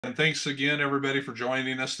And thanks again, everybody, for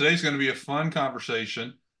joining us. Today's going to be a fun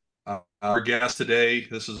conversation. Our guest today,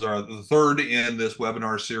 this is the third in this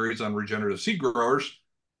webinar series on regenerative seed growers.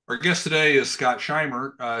 Our guest today is Scott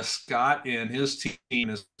Scheimer. Scott and his team,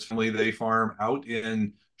 his family, they farm out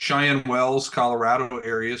in Cheyenne Wells, Colorado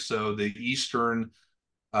area, so the eastern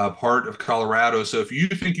part of Colorado. So if you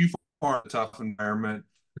think you farm a tough environment,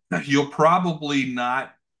 you'll probably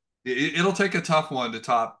not. It'll take a tough one to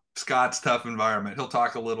top Scott's tough environment. He'll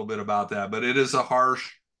talk a little bit about that, but it is a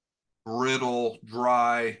harsh, brittle,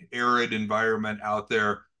 dry, arid environment out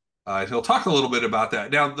there. He'll talk a little bit about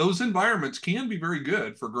that. Now, those environments can be very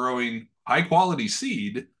good for growing high quality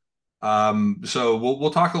seed. So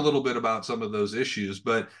we'll talk a little bit about some of those issues.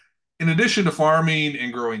 But in addition to farming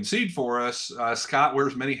and growing seed for us, Scott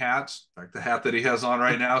wears many hats. Like the hat that he has on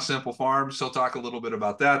right now, Simple Farms. He'll talk a little bit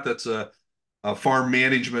about that. That's a farm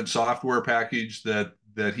management software package that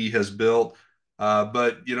he has built.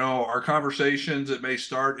 But our conversations, it may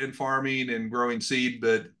start in farming and growing seed,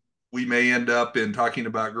 but we may end up in talking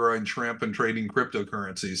about growing shrimp and trading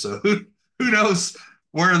cryptocurrency. So who knows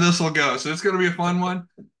where this will go? So it's going to be a fun one.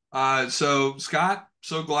 So Scott,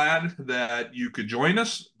 so glad that you could join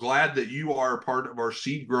us. Glad that you are part of our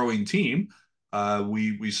seed growing team.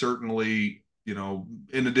 We certainly,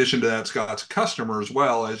 in addition to that, Scott's a customer as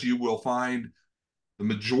well, as you will find the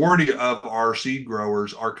majority of our seed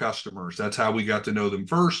growers are customers. That's how we got to know them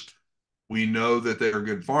first. We know that they're a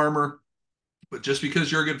good farmer, but just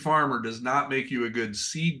because you're a good farmer does not make you a good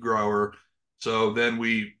seed grower. So then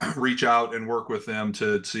we reach out and work with them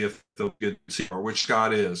to see if they'll get seed, or which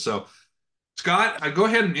Scott is. So Scott, go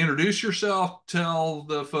ahead and introduce yourself. Tell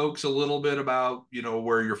the folks a little bit about,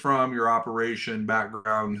 where you're from, your operation,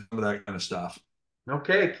 background, some of that kind of stuff.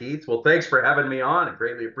 Okay, Keith. Well, thanks for having me on. I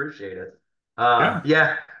greatly appreciate it. Yeah.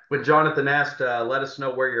 Yeah, when Jonathan asked, let us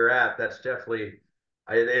know where you're at, that's definitely,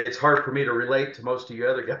 it's hard for me to relate to most of you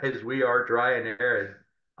other guys. We are dry and arid.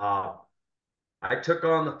 Uh, I took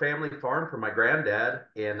on the family farm for my granddad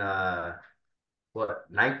in,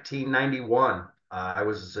 1991. I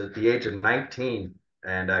was at the age of 19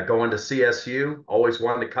 and going to CSU. Always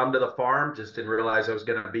wanted to come to the farm, just didn't realize I was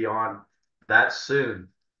going to be on that soon.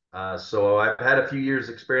 So I've had a few years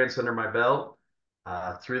experience under my belt.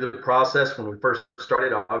 Through the process when we first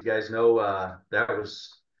started, you guys know that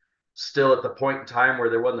was still at the point in time where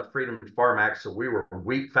there wasn't the Freedom Farm Act, so we were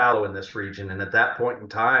wheat fallow in this region. And at that point in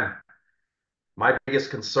time, my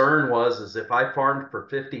biggest concern was is if I farmed for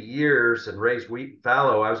 50 years and raised wheat and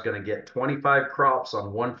fallow, I was going to get 25 crops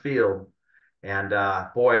on one field. And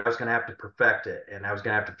boy, I was going to have to perfect it. And I was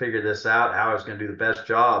going to have to figure this out, how I was going to do the best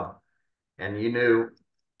job. And you knew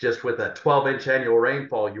just with a 12-inch annual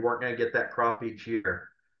rainfall, you weren't going to get that crop each year.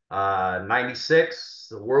 96,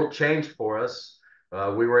 the world changed for us.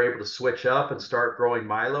 We were able to switch up and start growing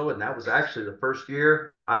milo, and that was actually the first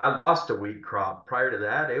year I lost a wheat crop. Prior to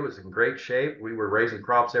that, it was in great shape. We were raising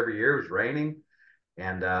crops every year. It was raining,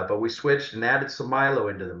 and but we switched and added some milo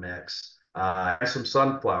into the mix, and some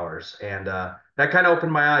sunflowers, and that kind of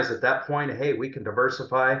opened my eyes at that point. Hey, we can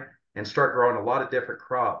diversify and start growing a lot of different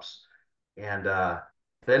crops. And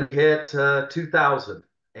then hit 2000.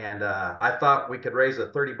 And I thought we could raise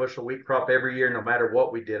a 30 bushel wheat crop every year, no matter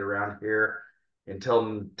what we did around here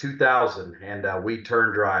until 2000. And we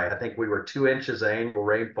turned dry. I think we were 2 inches of annual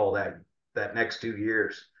rainfall that next 2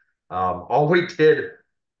 years. All we did,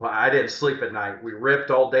 well, I didn't sleep at night. We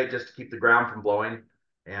ripped all day just to keep the ground from blowing.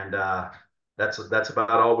 And that's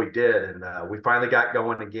about all we did. And we finally got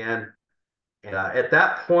going again. And at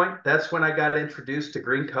that point, that's when I got introduced to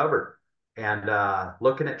green cover and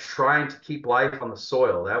looking at trying to keep life on the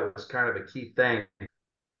soil. That was kind of a key thing.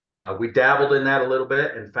 We dabbled in that a little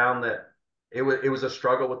bit and found that it was a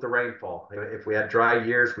struggle with the rainfall. If we had dry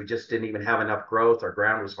years, we just didn't even have enough growth. Our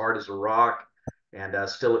ground was hard as a rock and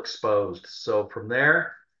still exposed. So from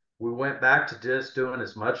there, we went back to just doing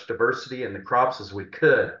as much diversity in the crops as we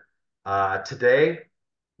could. Today,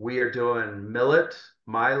 we are doing millet,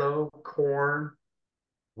 milo, corn,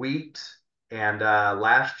 wheat, and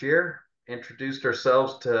last year introduced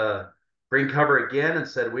ourselves to green cover again and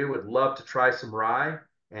said we would love to try some rye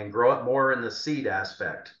and grow it more in the seed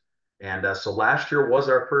aspect. And so last year was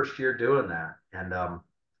our first year doing that, and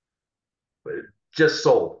just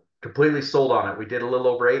sold, completely sold on it. We did a little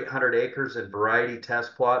over 800 acres in variety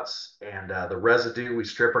test plots, and the residue we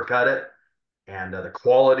stripper cut it, and the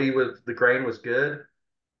quality with the grain was good,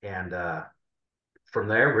 and from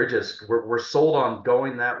there, we're sold on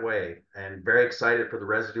going that way and very excited for the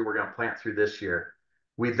residue we're going to plant through this year.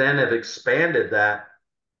 We then have expanded that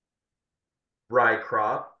rye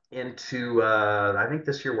crop into I think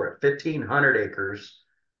this year we're at 1,500 acres,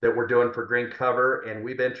 that we're doing for green cover, and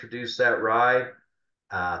we've introduced that rye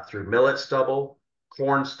through millet stubble,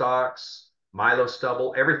 corn stalks, milo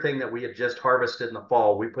stubble, everything that we had just harvested in the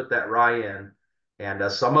fall. We put that rye in,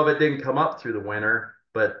 and some of it didn't come up through the winter,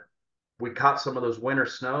 but we caught some of those winter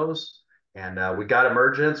snows, and we got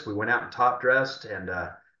emergence. We went out and top dressed, and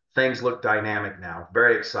things look dynamic now.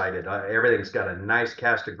 Very excited. Everything's got a nice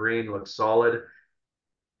cast of green, looks solid.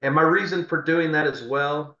 And my reason for doing that as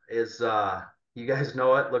well is you guys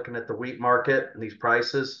know it, looking at the wheat market and these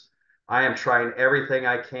prices, I am trying everything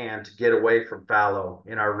I can to get away from fallow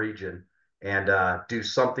in our region and do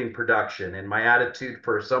something production. And my attitude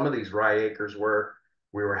for some of these rye acres were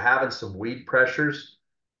we were having some weed pressures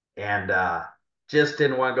and just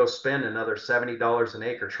didn't want to go spend another $70 an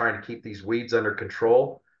acre trying to keep these weeds under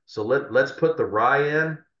control. So let's put the rye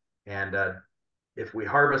in, and if we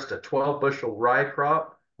harvest a 12 bushel rye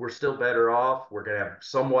crop, we're still better off. We're going to have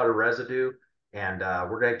somewhat of residue, and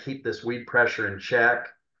we're going to keep this weed pressure in check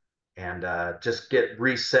and just get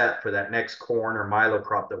reset for that next corn or milo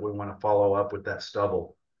crop that we want to follow up with that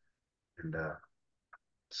stubble. And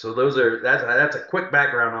so that's a quick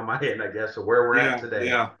background on my end, I guess, of where we're at Yeah, today.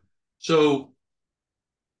 yeah. So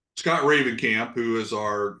Scott Ravenkamp, who is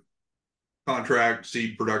our contract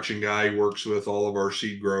seed production guy, he works with all of our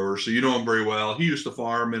seed growers. So you know him very well. He used to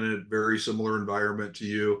farm in a very similar environment to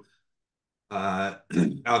you uh,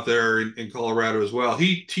 out there in Colorado as well.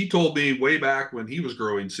 He told me way back when he was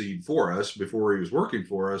growing seed for us, before he was working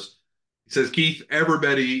for us, he says, Keith,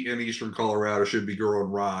 everybody in eastern Colorado should be growing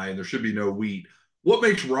rye and there should be no wheat. What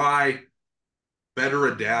makes rye better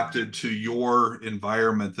adapted to your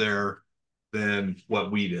environment there than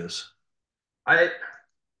what wheat is? I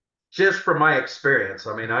just from my experience,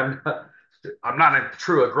 I mean, I'm not a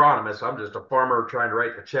true agronomist. I'm just a farmer trying to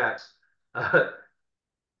write the checks. Uh,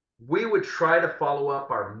 we would try to follow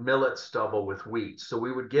up our millet stubble with wheat. So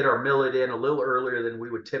we would get our millet in a little earlier than we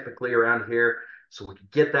would typically around here. So we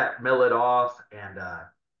could get that millet off and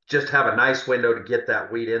just have a nice window to get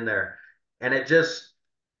that wheat in there. And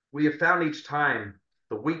we have found each time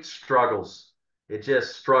the wheat struggles. It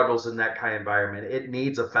just struggles in that kind of environment. It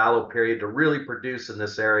needs a fallow period to really produce in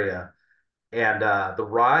this area. And the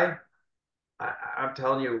rye, I'm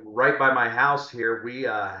telling you, right by my house here, we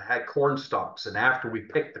had corn stalks. And after we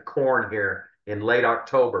picked the corn here in late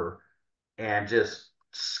October and just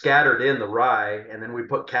scattered in the rye, and then we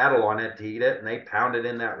put cattle on it to eat it, and they pounded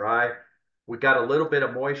in that rye. We got a little bit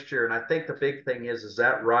of moisture, and I think the big thing is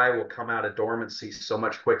that rye will come out of dormancy so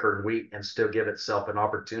much quicker than wheat and still give itself an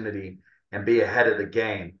opportunity and be ahead of the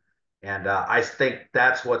game. And I think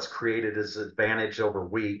that's what's created as advantage over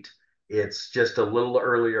wheat. It's just a little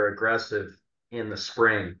earlier aggressive in the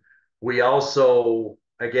spring. We also,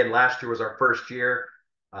 again, last year was our first year.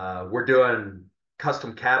 We're doing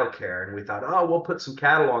custom cattle care, and we thought, oh, we'll put some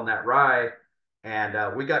cattle on that rye.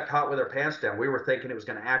 And we got caught with our pants down. We were thinking it was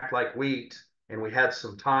going to act like wheat, and we had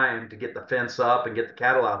some time to get the fence up and get the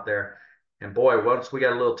cattle out there. And boy, once we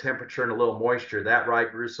got a little temperature and a little moisture, that rye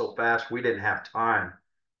grew so fast we didn't have time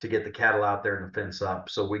to get the cattle out there and the fence up.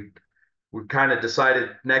 So we kind of decided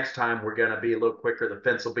next time we're going to be a little quicker. The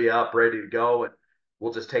fence will be up, ready to go, and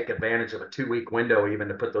we'll just take advantage of a 2 week window even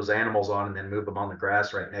to put those animals on and then move them on the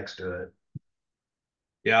grass right next to it.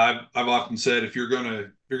 Yeah, I've often said if you're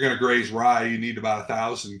gonna graze rye, you need about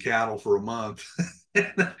 1,000 cattle for a month.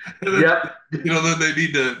 And then, Yep. then they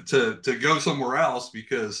need to go somewhere else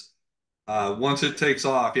because once it takes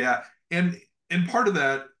off, yeah. And part of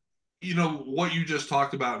that, what you just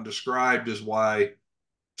talked about and described is why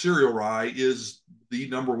cereal rye is the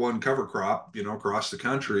number one cover crop, across the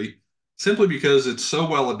country, simply because it's so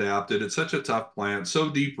well adapted. It's such a tough plant,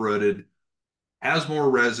 so deep rooted, has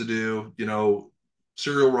more residue.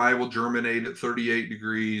 Cereal rye will germinate at 38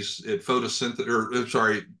 degrees. It photosynth or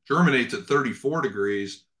sorry, germinates at 34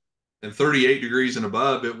 degrees, and 38 degrees and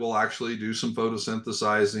above, it will actually do some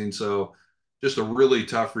photosynthesizing. So just a really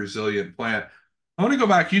tough, resilient plant. I want to go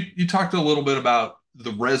back. You talked a little bit about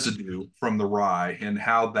the residue from the rye and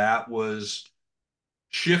how that was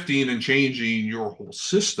shifting and changing your whole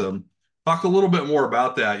system. Talk a little bit more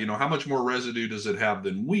about that. How much more residue does it have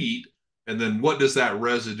than wheat? And then what does that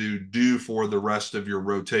residue do for the rest of your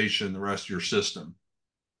rotation, the rest of your system?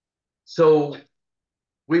 So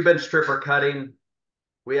we've been stripper cutting.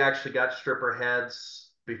 We actually got stripper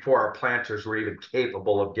heads before our planters were even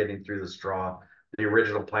capable of getting through the straw, the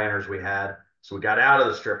original planters we had. So we got out of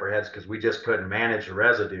the stripper heads because we just couldn't manage the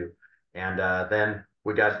residue. And then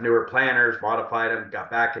we got newer planters, modified them,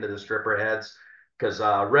 got back into the stripper heads because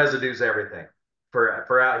residue's everything.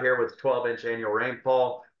 For out here with 12-inch annual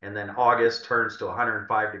rainfall, and then August turns to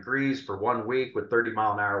 105 degrees for 1 week with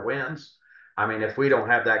 30-mile-an-hour winds. I mean, if we don't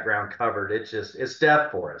have that ground covered, it's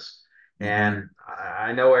death for us. Mm-hmm. And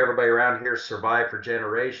I know everybody around here survived for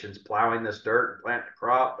generations plowing this dirt and planting a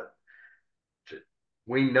crop, but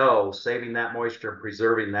we know saving that moisture and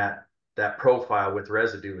preserving that profile with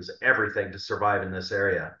residue is everything to survive in this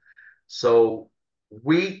area. So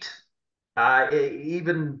wheat,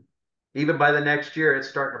 even by the next year, it's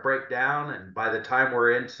starting to break down, and by the time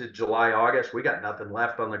we're into July, August, we got nothing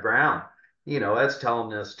left on the ground. That's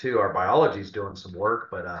telling us too our biology's doing some work.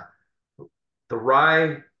 But the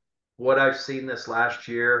rye, what I've seen this last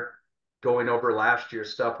year, going over last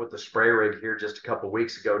year's stuff with the spray rig here just a couple of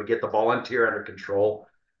weeks ago to get the volunteer under control.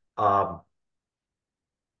 Um,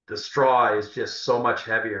 the straw is just so much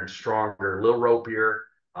heavier and stronger, a little ropier.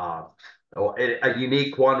 Uh, a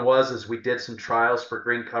unique one was as we did some trials for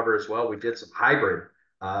green cover as well. We did some hybrid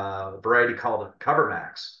variety called a Cover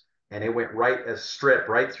Max, and it went right as strip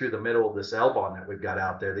right through the middle of this Elbon that we've got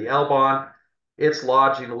out there. The Elbon, it's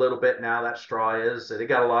lodging a little bit now. That straw is. It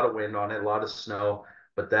got a lot of wind on it, a lot of snow,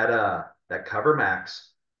 but that Cover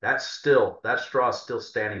Max, that straw is still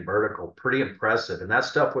standing vertical, pretty impressive. And that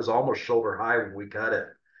stuff was almost shoulder high when we cut it.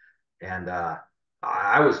 And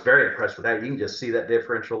I was very impressed with that. You can just see that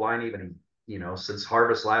differential line even, since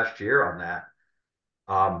harvest last year on that.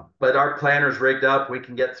 But our planter's rigged up. We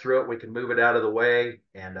can get through it. We can move it out of the way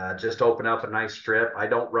and just open up a nice strip. I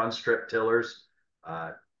don't run strip tillers,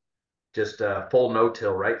 uh, just full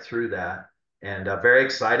no-till right through that. And very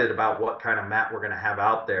excited about what kind of mat we're going to have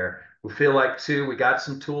out there. We feel like, too, we got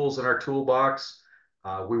some tools in our toolbox.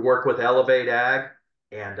 We work with Elevate Ag,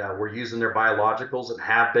 and we're using their biologicals and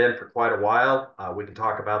have been for quite a while. We can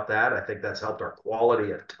talk about that. I think that's helped our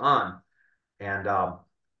quality a ton. And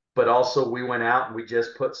but also we went out and we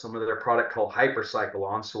just put some of their product called Hypercycle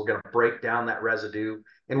on. So we're going to break down that residue.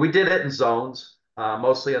 And we did it in zones,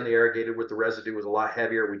 mostly on the irrigated with the residue was a lot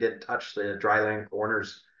heavier. We didn't touch the dryland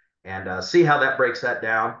corners and see how that breaks that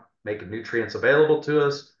down, making nutrients available to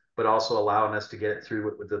us, but also allowing us to get it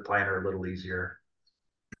through with the planter a little easier.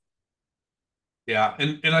 Yeah,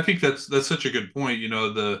 and I think that's such a good point.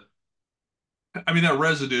 I mean that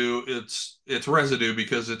residue, it's residue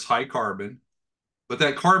because it's high carbon, but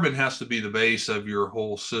that carbon has to be the base of your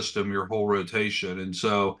whole system, your whole rotation. And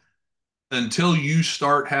so until you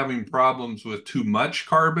start having problems with too much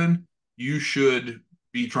carbon, you should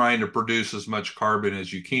be trying to produce as much carbon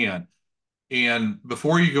as you can. And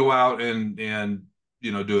before you go out and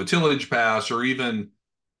do a tillage pass or even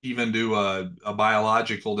do a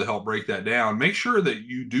biological to help break that down, make sure that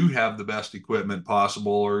you do have the best equipment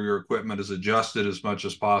possible or your equipment is adjusted as much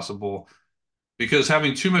as possible because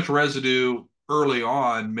having too much residue early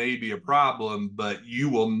on may be a problem, but you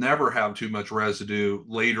will never have too much residue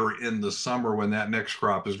later in the summer when that next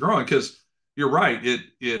crop is growing. Because you're right,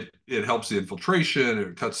 it helps the infiltration,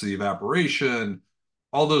 it cuts the evaporation,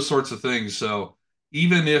 all those sorts of things. So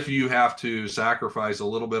even if you have to sacrifice a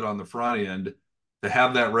little bit on the front end to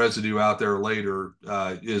have that residue out there later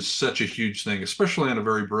is such a huge thing, especially in a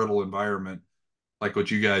very brittle environment like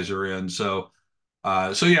what you guys are in. So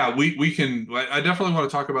yeah, we can. I definitely want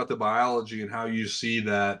to talk about the biology and how you see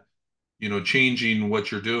that, changing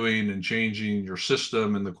what you're doing and changing your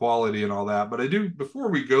system and the quality and all that. But I do, before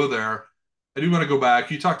we go there, I do want to go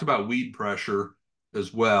back. You talked about weed pressure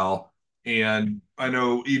as well, and I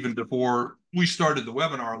know even before we started the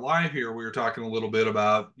webinar live here, we were talking a little bit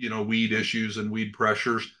about weed issues and weed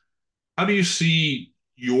pressures. How do you see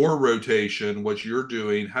your rotation, what you're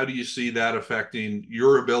doing? How do you see that affecting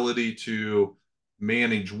your ability to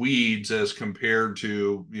manage weeds as compared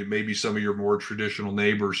to maybe some of your more traditional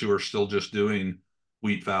neighbors who are still just doing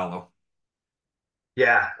wheat fallow?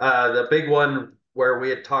 Yeah, the big one where we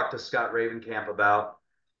had talked to Scott Ravencamp about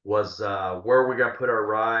was where we're going to put our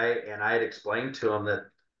rye, and I had explained to him that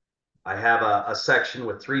I have a section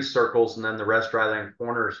with three circles and then the rest dryland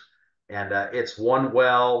corners. And it's one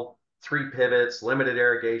well, three pivots, limited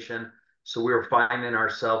irrigation. So we were finding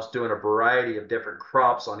ourselves doing a variety of different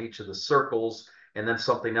crops on each of the circles and then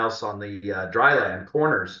something else on the dryland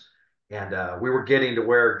corners. And we were getting to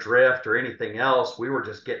where drift or anything else, we were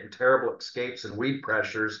just getting terrible escapes and weed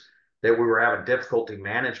pressures that we were having difficulty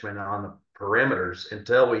management on the perimeters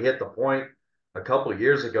until we hit the point a couple of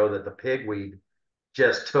years ago that the pigweed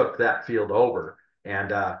just took that field over.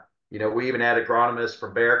 And, we even had agronomists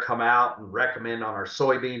from Bayer come out and recommend on our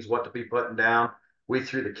soybeans what to be putting down. We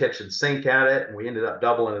threw the kitchen sink at it and we ended up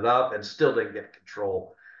doubling it up and still didn't get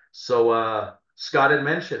control. So Scott had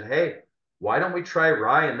mentioned, hey, why don't we try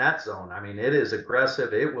rye in that zone? I mean, it is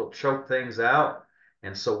aggressive. It will choke things out.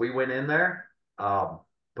 And so we went in there,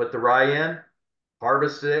 put the rye in,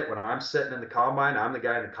 harvested it. When I'm sitting in the combine, I'm the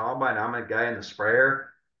guy in the combine. I'm the guy in the sprayer.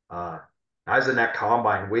 I was in that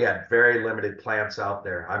combine. We had very limited plants out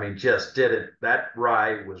there. I mean, just did it. That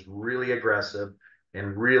rye was really aggressive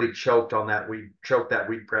and really choked on that weed, choked that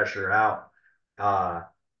weed pressure out. Uh,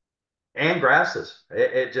 and grasses.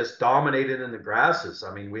 It just dominated in the grasses.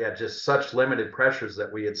 I mean, we had just such limited pressures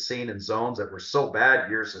that we had seen in zones that were so bad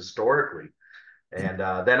years historically. And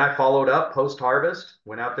then I followed up post harvest,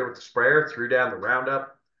 went out there with the sprayer, threw down the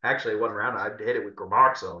Roundup. Actually, it wasn't Roundup. I hit it with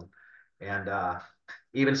Gramoxone. And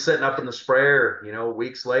even sitting up in the sprayer,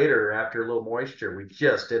 weeks later after a little moisture, we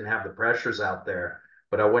just didn't have the pressures out there.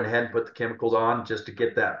 But I went ahead and put the chemicals on just to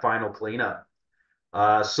get that final cleanup.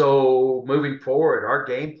 So moving forward, our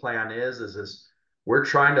game plan is we're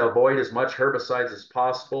trying to avoid as much herbicides as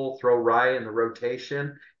possible, throw rye in the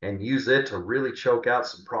rotation, and use it to really choke out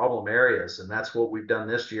some problem areas. And that's what we've done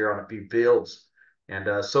this year on a few fields.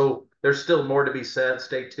 And so there's still more to be said.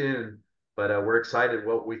 Stay tuned, but we're excited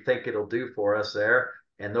what we think it'll do for us there.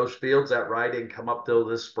 And those fields, that rye didn't come up till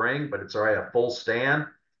this spring, but it's already a full stand,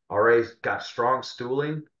 already got strong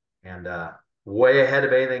stooling, and way ahead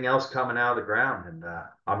of anything else coming out of the ground. And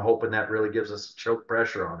I'm hoping that really gives us choke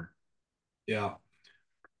pressure on it. Yeah.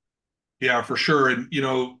 Yeah, for sure. And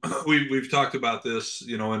we've talked about this,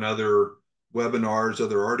 in other webinars,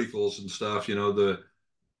 other articles and stuff. The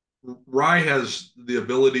rye has the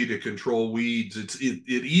ability to control weeds. It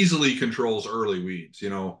easily controls early weeds,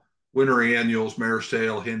 winter annuals, mare's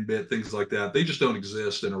tail, henbit, things like that. They just don't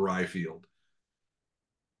exist in a rye field.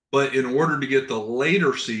 But in order to get the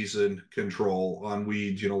later season control on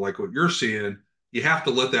weeds, like what you're seeing, you have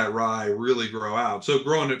to let that rye really grow out. So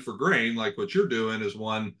growing it for grain, like what you're doing, is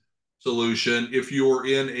one solution. If you're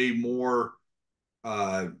in a more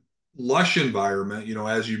uh, lush environment,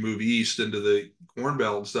 as you move east into the corn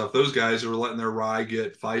belt and stuff, those guys are letting their rye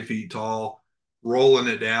get 5 feet tall, rolling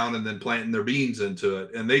it down, and then planting their beans into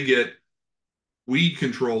it. And they get weed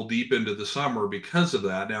control deep into the summer because of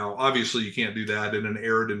that. Now, obviously, you can't do that in an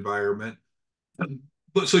arid environment.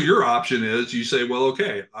 But so your option is you say, well,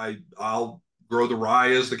 okay, I'll grow the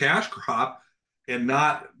rye as the cash crop and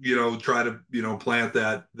not, try to, plant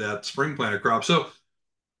that spring planted crop. So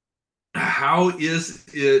how is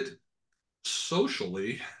it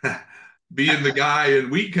socially being the guy in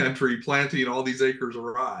wheat country planting all these acres of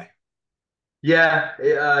rye? Yeah,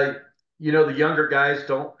 the younger guys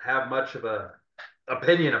don't have much of a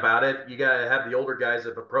opinion about it. You got to have the older guys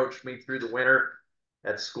that have approached me through the winter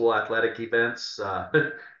at school athletic events.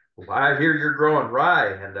 Well, I hear you're growing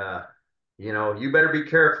rye, and you better be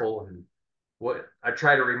careful. And what I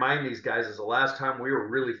try to remind these guys is the last time we were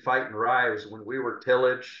really fighting rye was when we were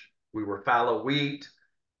tillage, we were fallow wheat,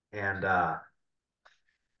 and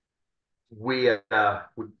we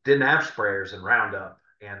didn't have sprayers and Roundup.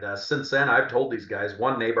 And since then, I've told these guys.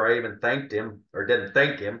 One neighbor, I even thanked him or didn't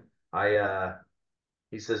thank him.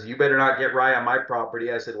 He says, "You better not get rye on my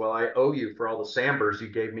property." I said, "Well, I owe you for all the sandburs you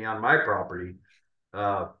gave me on my property.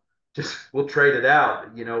 Uh, just we'll trade it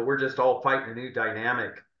out. We're just all fighting a new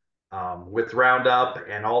dynamic with Roundup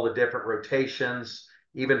and all the different rotations.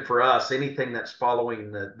 Even for us, anything that's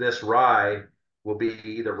following this rye will be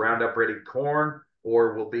either Roundup ready corn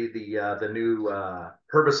or will be the new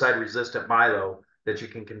herbicide resistant Milo that you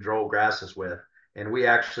can control grasses with. And we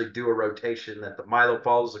actually do a rotation that the Milo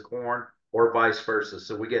follows the corn or vice versa.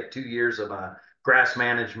 So we get 2 years of grass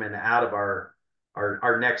management out of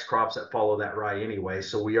our next crops that follow that rye anyway.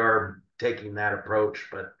 So we are taking that approach.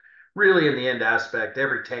 But really, in the end aspect,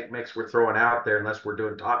 every tank mix we're throwing out there, unless we're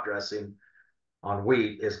doing top dressing on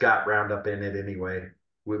wheat, has got Roundup in it anyway.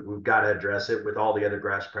 We've got to address it with all the other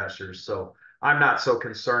grass pressures. So I'm not so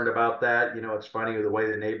concerned about that. It's funny the way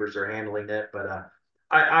the neighbors are handling it, but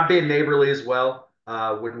I'm being neighborly as well.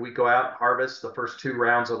 When we go out and harvest the first 2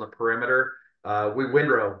 rounds on the perimeter, we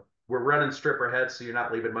windrow. We're running stripper heads, so you're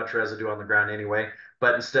not leaving much residue on the ground anyway.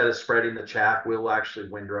 But instead of spreading the chaff, we'll actually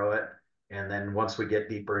windrow it. And then once we get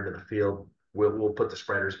deeper into the field, we'll put the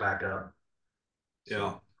spreaders back up.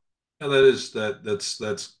 Yeah. So And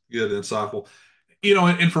that's good and thoughtful.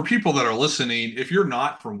 And for people that are listening, if you're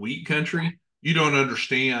not from wheat country, you don't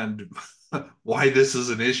understand why this is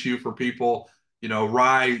an issue for people.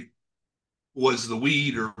 Rye was the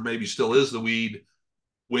weed, or maybe still is the weed,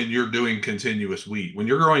 when you're doing continuous wheat. When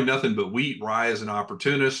you're growing nothing but wheat, rye is an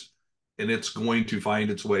opportunist, and it's going to find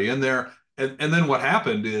its way in there. And then what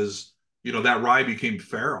happened is, that rye became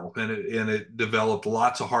feral, and it developed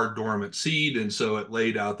lots of hard dormant seed, and so it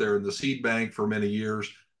laid out there in the seed bank for many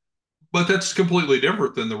years. But that's completely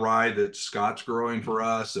different than the rye that Scott's growing for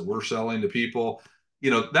us, that we're selling to people.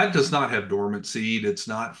 That does not have dormant seed. It's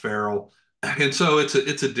not feral. And so it's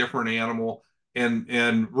a different animal.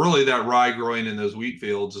 And really that rye growing in those wheat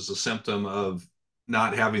fields is a symptom of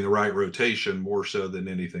not having the right rotation more so than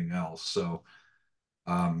anything else.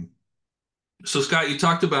 Um, so Scott, you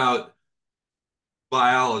talked about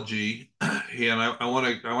biology, and I want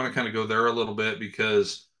to kind of go there a little bit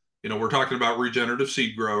because we're talking about regenerative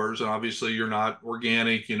seed growers, and obviously you're not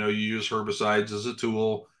organic. You use herbicides as a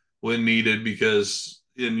tool when needed because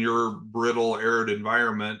in your brittle, arid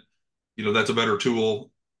environment, that's a better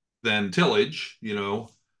tool than tillage.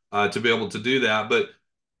 To be able to do that. But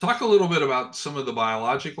talk a little bit about some of the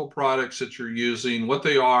biological products that you're using, what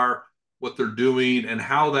they are, what they're doing, and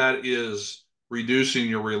how that is reducing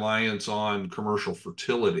your reliance on commercial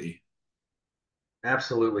fertility.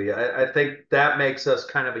 Absolutely. I think that makes us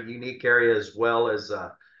kind of a unique area as well as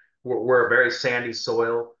we're a very sandy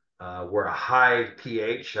soil. We're a high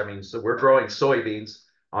pH. I mean, so we're growing soybeans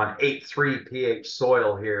on 8.3 pH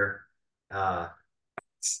soil here, uh,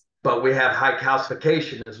 but we have high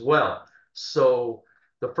calcification as well. So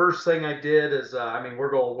the first thing I did is, I mean,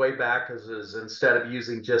 we're going way back is instead of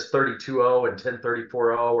using just 32O and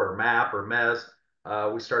 1034O or MAP or MES,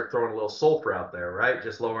 we started throwing a little sulfur out there, right?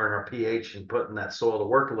 Just lowering our pH and putting that soil to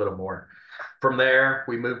work a little more. From there,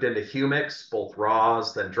 we moved into humics, both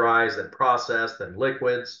raws, then dries, then processed, then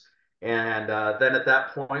liquids. And then at that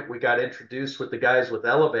point, we got introduced with the guys with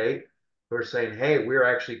Elevate who are saying, hey, we're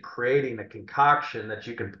actually creating a concoction that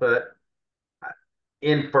you can put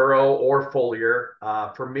in furrow or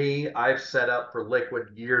foliar. For me, I've set up for liquid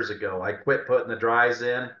years ago. I quit putting the dries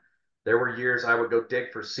in. There were years I would go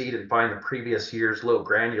dig for seed and find the previous year's little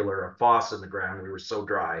granular of phos in the ground. We were so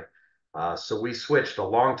dry. So we switched a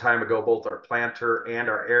long time ago, both our planter and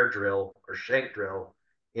our air drill or shank drill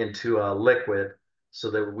into a liquid so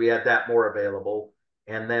that we had that more available.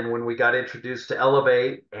 And then when we got introduced to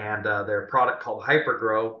Elevate and their product called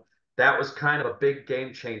Hypergrow, that was kind of a big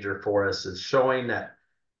game changer for us, is showing that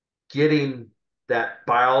getting that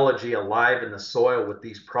biology alive in the soil with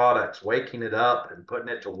these products, waking it up and putting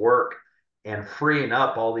it to work and freeing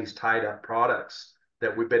up all these tied up products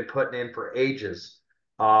that we've been putting in for ages.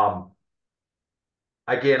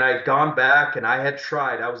 Again, I'd gone back and I had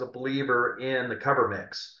tried. I was a believer in the cover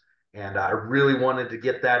mix, and I really wanted to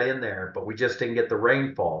get that in there, but we just didn't get the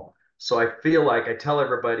rainfall. So I feel like I tell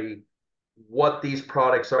everybody what these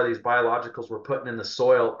products are, these biologicals we're putting in the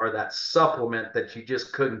soil are that supplement that you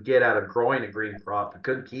just couldn't get out of growing a green crop. You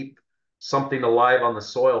couldn't keep something alive on the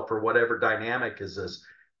soil for whatever dynamic is this.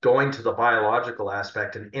 Going to the biological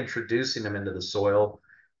aspect and introducing them into the soil.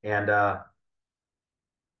 And I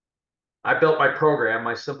built my program,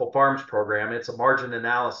 my Simple Farms program. It's a margin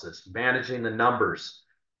analysis, managing the numbers.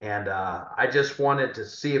 And I just wanted to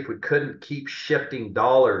see if we couldn't keep shifting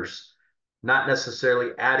dollars, not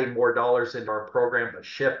necessarily adding more dollars into our program, but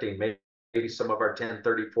shifting maybe some of our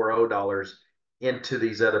 1034O dollars into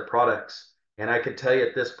these other products. And I can tell you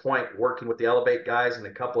at this point, working with the Elevate guys and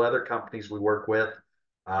a couple other companies we work with,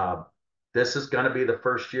 uh, this is going to be the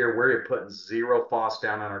first year we're putting zero phos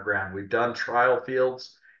down on our ground. We've done trial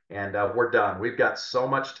fields and we're done. We've got so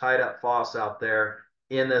much tied up phos out there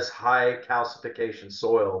in this high calcification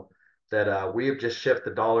soil that we have just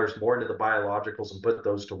shifted the dollars more into the biologicals and put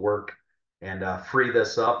those to work and free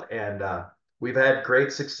this up. And we've had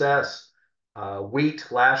great success.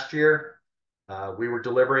 Wheat last year, we were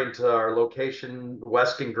delivering to our location,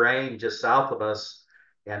 Weston Grain, just south of us,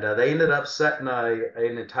 and they ended up setting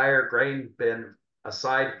an entire grain bin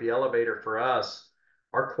aside at the elevator for us.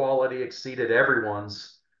 Our quality exceeded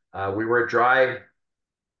everyone's. We were dry,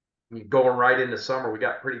 going right into summer. We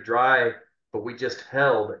got pretty dry, but we just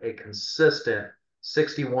held a consistent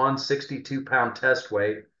 61, 62 pound test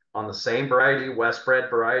weight on the same variety, West bred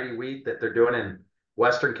variety wheat that they're doing in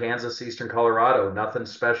Western Kansas, Eastern Colorado. Nothing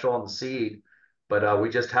special on the seed, but we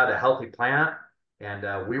just had a healthy plant,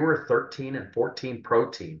 and we were 13 and 14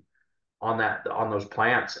 protein on those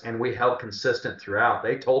plants, and we held consistent throughout.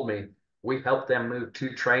 They told me we helped them move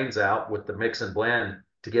 2 trains out with the mix and blend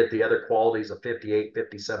to get the other qualities of 58,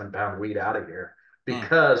 57 pound wheat out of here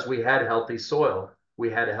because we had healthy soil.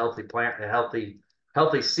 We had a healthy plant, a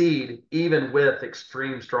healthy seed, even with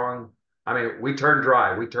extreme strong. I mean, we turned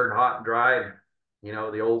dry, we turned hot and dry. And,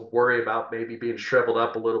 the old worry about maybe being shriveled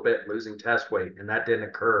up a little bit, losing test weight. And that didn't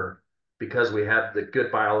occur because we had the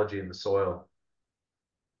good biology in the soil.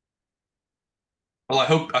 Well, I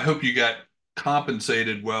hope you got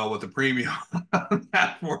compensated well with the premium on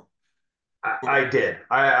that I did.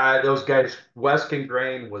 Those guys, Weston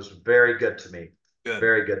Grain was very good to me. good.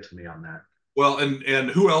 Very good to me on that. Well, and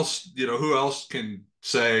who else can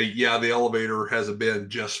say, yeah, the elevator has a bin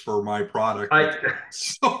just for my product? I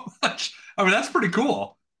So much. I mean, that's pretty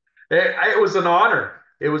cool. it was an honor.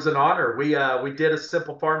 It was an honor. We did a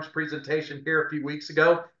Simple Farms presentation here a few weeks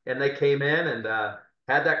ago, and they came in and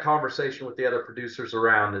had that conversation with the other producers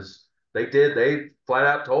around. As they did, they flat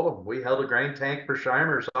out told them we held a grain tank for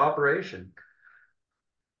Scheimer's operation.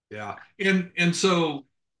 Yeah. And so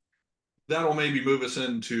that'll maybe move us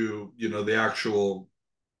into, the actual,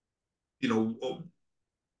 you know,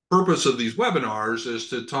 purpose of these webinars is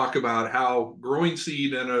to talk about how growing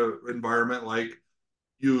seed in an environment like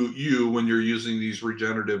when you're using these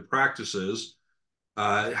regenerative practices,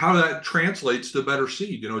 how that translates to better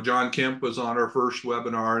seed. John Kemp was on our first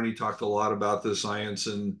webinar and he talked a lot about the science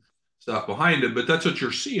and stuff behind it, but that's what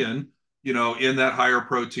you're seeing, in that higher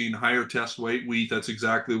protein, higher test weight wheat. That's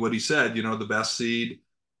exactly what he said, the best seed,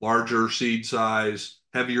 larger seed size,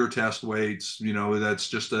 heavier test weights, that's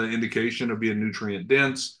just an indication of being nutrient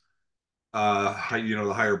dense. The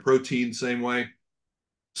higher protein, same way.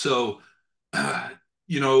 So, uh,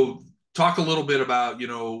 you know, talk a little bit about,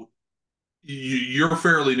 you're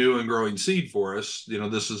fairly new in growing seed for us.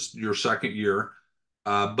 This is your second year.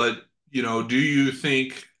 But, do you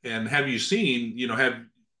think, and have you seen,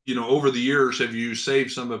 over the years, have you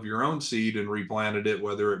saved some of your own seed and replanted it,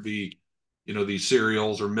 whether it be, these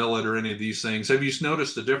cereals or millet or any of these things? Have you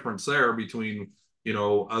noticed a difference there between,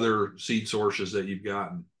 other seed sources that you've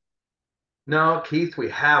gotten? No, Keith, we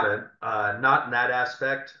haven't. Not in that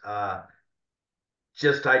aspect.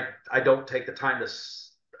 Just I don't take the time to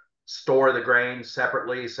store the grain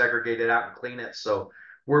separately, segregate it out, and clean it. So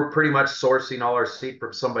we're pretty much sourcing all our seed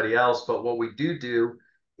from somebody else. But what we do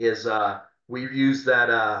is we use that.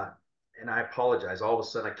 And I apologize. All of a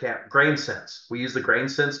sudden, I can't. Grain sense. We use the grain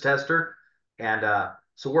sense tester, and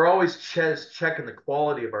so we're always checking the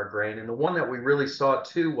quality of our grain. And the one that we really saw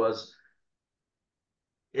too was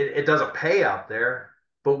it doesn't pay out there,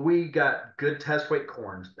 but we got good test weight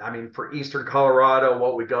corn. I mean, for Eastern Colorado,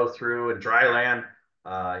 what we go through and dry land,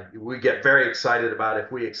 we get very excited about if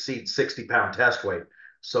we exceed 60-pound test weight.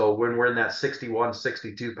 So when we're in that 61,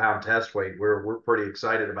 62-pound test weight, we're pretty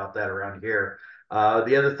excited about that around here.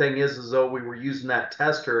 The other thing is though we were using that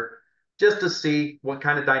tester just to see what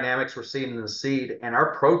kind of dynamics we're seeing in the seed and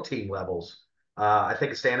our protein levels. I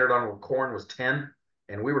think a standard on corn was 10,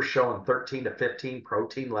 and we were showing 13 to 15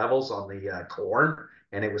 protein levels on the corn,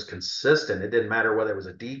 and it was consistent. It didn't matter whether it was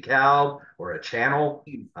a decal or a channel.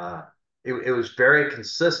 It was very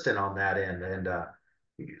consistent on that end. And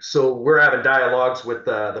so we're having dialogues with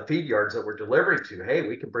the feed yards that we're delivering to. Hey,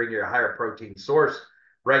 we can bring you a higher protein source.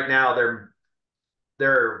 Right now,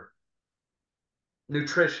 they're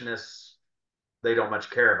nutritionists, they don't much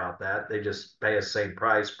care about that. They just pay us same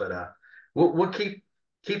price. But we'll keep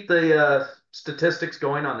the statistics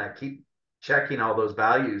going on that. Keep checking all those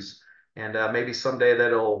values, and maybe someday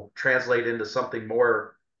that'll translate into something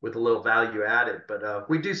more with a little value added. But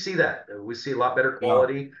we do see that. We see a lot better Yeah.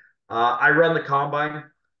 quality. I run the combine.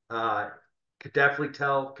 Could definitely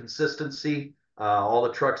tell consistency. All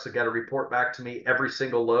the trucks that got to report back to me every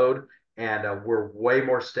single load, and we're way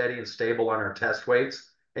more steady and stable on our test weights.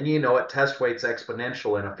 And test weights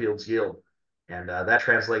exponential in a field's yield, and that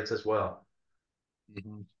translates as well.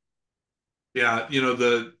 Mhm. Yeah,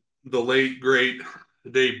 the late great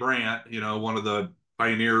Dave Brandt, one of the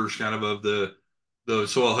pioneers kind of the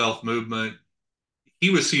soil health movement.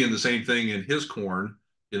 He was seeing the same thing in his corn,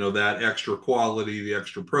 that extra quality, the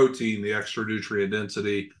extra protein, the extra nutrient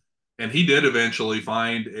density. And he did eventually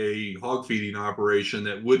find a hog feeding operation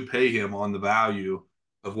that would pay him on the value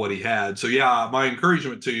of what he had. So yeah, my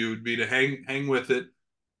encouragement to you would be to hang with it.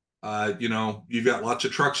 You've got lots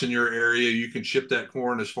of trucks in your area. You can ship that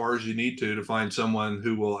corn as far as you need to find someone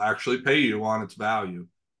who will actually pay you on its value,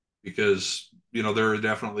 because there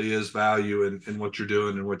definitely is value in what you're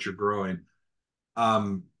doing and what you're growing.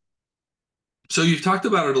 Um, so you've talked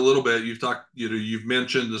about it a little bit. You've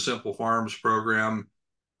mentioned the Simple Farms program.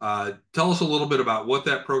 Tell us a little bit about what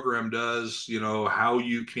that program does, how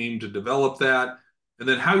you came to develop that, and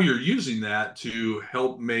then how you're using that to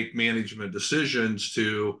help make management decisions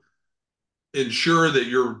to ensure that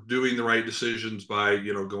you're doing the right decisions by,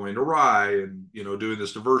 going to rye and, doing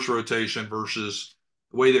this diverse rotation versus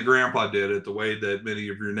the way that grandpa did it, the way that many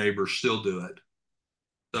of your neighbors still do it.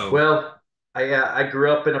 So, Well, I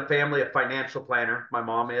grew up in a family of financial planner. My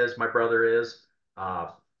mom is, my brother is.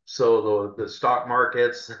 So the stock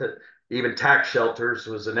markets, even tax shelters,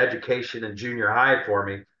 was an education in junior high for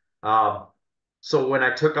me. Um, so when I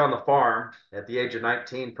took on the farm at the age of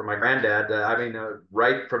 19 for my granddad,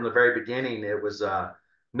 right from the very beginning, it was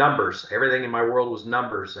numbers. Everything in my world was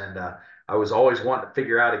numbers, and I was always wanting to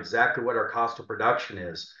figure out exactly what our cost of production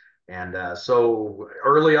is. And so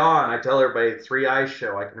early on, I tell everybody three eyes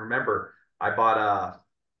show. I can remember I bought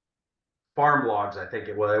farm logs, I think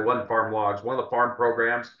it was. It wasn't farm logs, one of the farm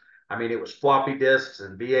programs. I mean, it was floppy disks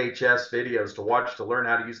and VHS videos to watch to learn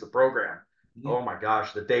how to use the program. Mhm. Oh my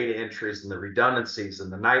gosh, the data entries and the redundancies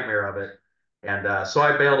and the nightmare of it. And so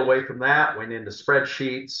I bailed away from that, went into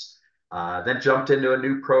spreadsheets, then jumped into a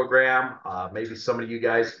new program. Maybe some of you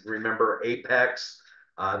guys remember Apex.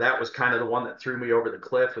 That was kind of the one that threw me over the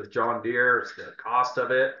cliff with John Deere. It's the cost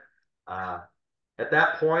of it. Uh, at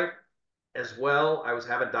that point, as well, I was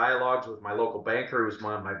having dialogues with my local banker, who's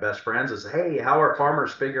one of my best friends. Is, hey, how are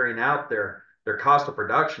farmers figuring out their cost of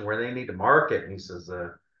production, where they need to market? And he says,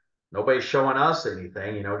 nobody's showing us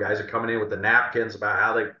anything. You know, guys are coming in with the napkins about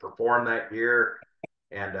how they performed that year.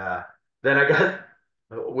 And then I got,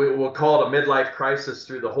 we'll call it a midlife crisis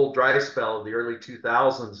through the whole dry spell of the early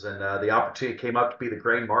 2000s. And the opportunity came up to be the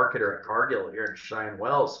grain marketer at Cargill here in Cheyenne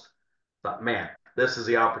Wells. Thought, man, this is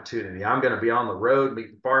the opportunity. I'm going to be on the road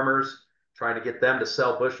meeting farmers, trying to get them to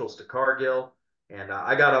sell bushels to Cargill. And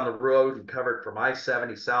I got on the road and covered from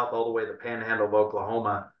I-70 south all the way to the Panhandle of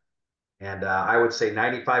Oklahoma. And I would say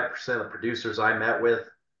 95% of the producers I met with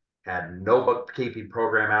had no bookkeeping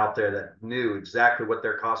program out there that knew exactly what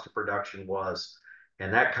their cost of production was.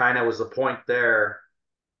 And that kind of was the point there,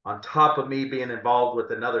 on top of me being involved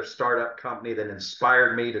with another startup company that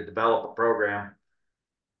inspired me to develop a program.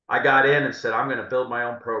 I got in and said, I'm going to build my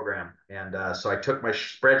own program. And so I took my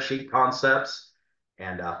spreadsheet concepts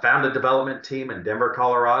and found a development team in Denver,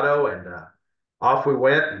 Colorado. And off we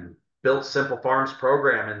went and built Simple Farms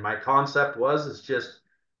program. And my concept is just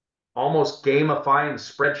almost gamifying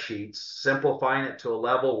spreadsheets, simplifying it to a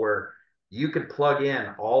level where you could plug in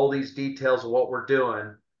all these details of what we're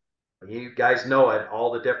doing. You guys know it,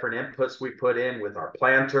 all the different inputs we put in with our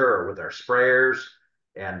planter or with our sprayers,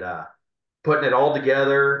 and putting it all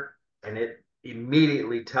together, and it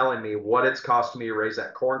immediately telling me what it's costing me to raise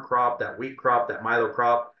that corn crop, that wheat crop, that milo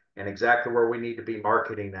crop, and exactly where we need to be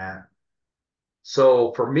marketing that.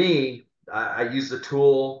 So for me, I use the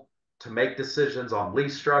tool to make decisions on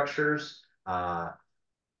lease structures. Fallow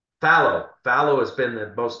has been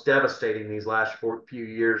the most devastating these last few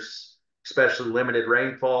years, especially limited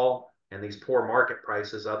rainfall and these poor market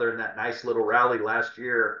prices. Other than that nice little rally last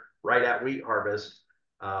year, right at wheat harvest,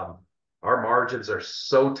 um, our margins are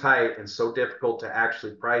so tight and so difficult to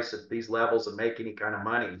actually price at these levels and make any kind of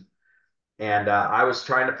money. And I was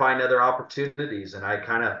trying to find other opportunities, and I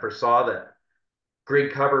kind of foresaw that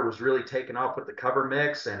green cover was really taking off with the cover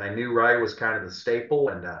mix, and I knew rye was kind of the staple.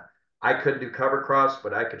 And I couldn't do cover crops,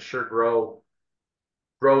 but I could sure grow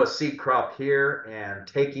a seed crop here, and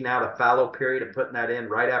taking out a fallow period and putting that in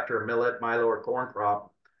right after a millet, milo, or corn crop.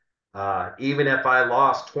 Even if I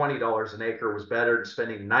lost $20 an acre, was better than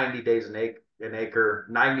spending 90 days an acre,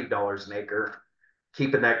 $90 an acre,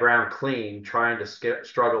 keeping that ground clean, trying to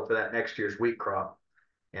struggle for that next year's wheat crop.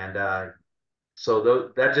 And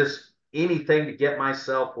so that just anything to get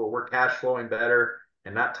myself where we're cash flowing better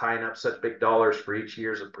and not tying up such big dollars for each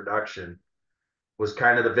year's of production was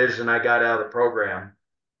kind of the vision I got out of the program.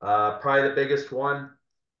 Probably the biggest one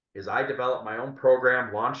is I developed my own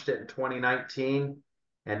program, launched it in 2019,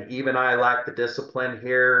 and even I lacked the discipline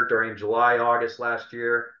here during July, August last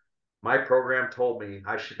year. My program told me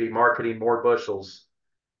I should be marketing more bushels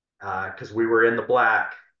because we were in the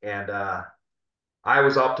black, and I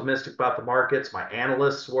was optimistic about the markets. My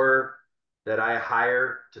analysts were, that I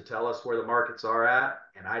hire to tell us where the markets are at,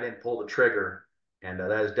 and I didn't pull the trigger. And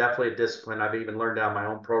that is definitely a discipline I've even learned on my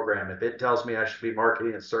own program. If it tells me I should be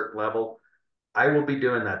marketing at a certain level, I will be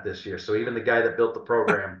doing that this year. So even the guy that built the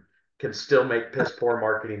program can still make piss poor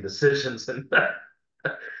marketing decisions. And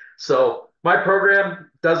so my program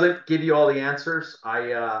doesn't give you all the answers.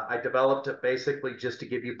 I developed it basically just to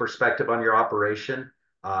give you perspective on your operation,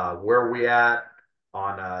 where we at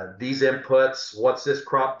on these inputs, what's this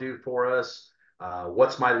crop do for us,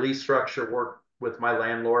 what's my lease structure work with my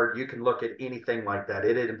landlord. You can look at anything like that.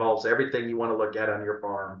 It involves everything you want to look at on your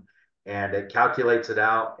farm, and it calculates it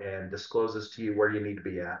out and discloses to you where you need to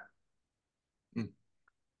be at.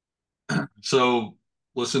 So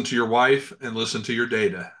listen to your wife and listen to your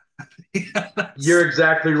data. You're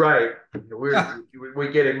exactly right. We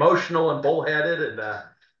get emotional and bullheaded,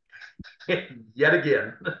 and yet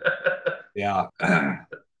again. Yeah.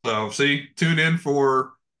 So see, tune in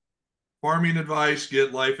for farming advice,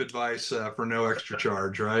 get life advice for no extra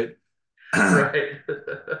charge, right? Right.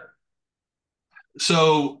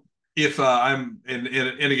 So if and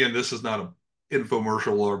again, this is not a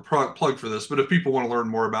infomercial or plug for this, but if people want to learn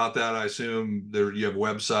more about that, I assume there you have a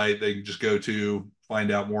website they can just go to find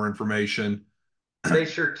out more information. They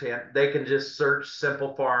sure can. They can just search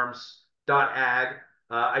simplefarms.ag.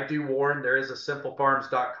 I do warn there is a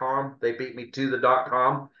simplefarms.com. They beat me to the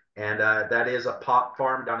 .com. And that is a pot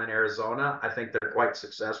farm down in Arizona. I think they're quite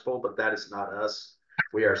successful, but that is not us.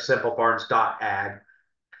 We are simplefarms.ag.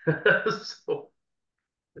 So,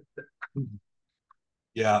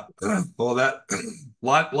 Yeah. Well, that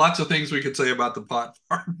lots of things we could say about the pot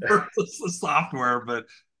farm versus the software, but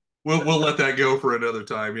we'll let that go for another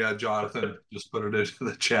time. Yeah, Jonathan just put it into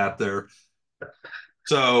the chat there.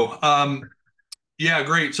 So, yeah,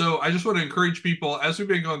 great. So I just want to encourage people as we've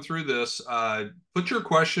been going through this, put your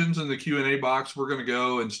questions in the Q&A box. We're going to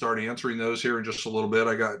go and start answering those here in just a little bit.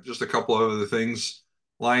 I got just a couple of other things,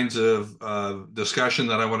 lines of discussion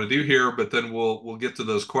that I want to do here, but then we'll get to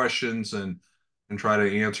those questions and try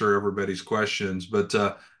to answer everybody's questions. But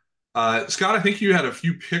Scott, I think you had a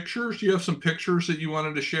few pictures. Do you have some pictures that you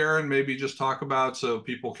wanted to share and maybe just talk about so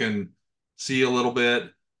people can see a little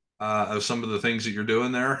bit of some of the things that you're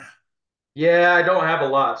doing there? yeah, I don't have a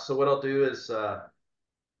lot. So what I'll do is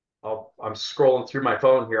I'm scrolling through my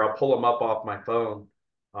phone here. I'll pull them up off my phone.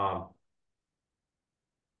 Um,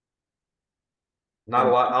 Not a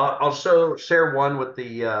And lot. I'll share one with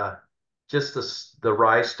the just the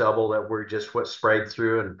rye stubble that we're just what sprayed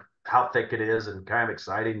through and how thick it is, and kind of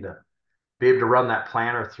exciting to be able to run that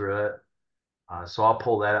planter through it. So I'll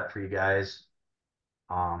pull that up for you guys.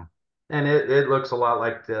 Um, and it looks a lot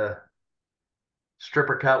like the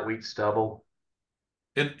stripper cut wheat stubble.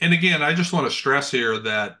 and again, I just want to stress here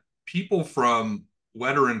that people from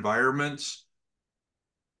wetter environments,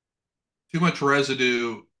 too much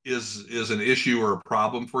residue is an issue or a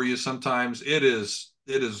problem for you sometimes. It is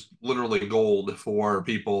literally gold for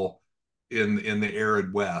people in the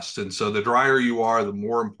arid West. And so the drier you are, the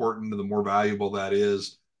more important, the more valuable that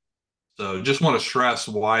is. So just want to stress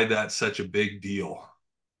why that's such a big deal.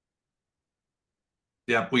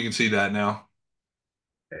 Yep, we can see that now.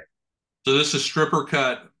 So this is stripper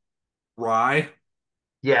cut rye.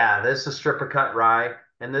 Yeah, this is stripper cut rye,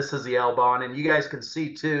 and this is the Elbon, and you guys can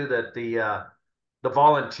see too that the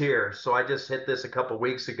volunteer. So I just hit this a couple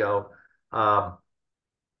weeks ago. Um,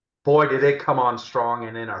 Boy, did it come on strong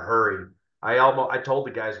and in a hurry. I told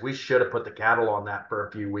the guys we should have put the cattle on that for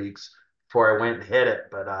a few weeks before I went and hit it.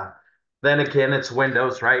 But then again, it's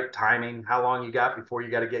windows, right? Timing, how long you got before you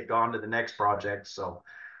got to get gone to the next project. So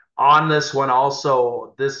on this one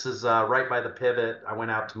also, this is right by the pivot. I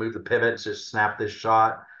went out to move the pivot, just snap this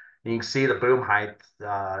shot. And you can see the boom height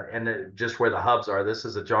just where the hubs are. This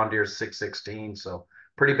is a John Deere 616, so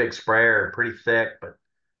pretty big sprayer, pretty thick, but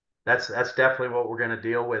that's definitely what we're going to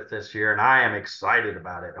deal with this year, and I am excited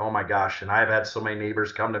about it. Oh my gosh! And I've had so many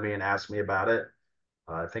neighbors come to me and ask me about it.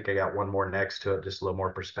 I think I got one more next to it, just a little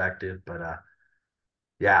more perspective. But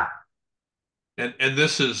yeah, And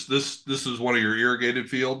this is one of your irrigated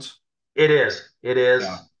fields. it is. It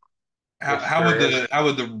Yeah. is. How, It how sure would is.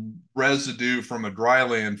 the residue from a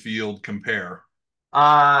dryland field compare?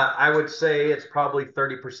 I would say it's probably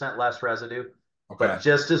 30% less residue, but Okay.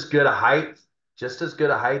 just as good a height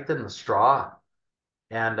than the straw.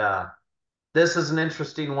 And this is an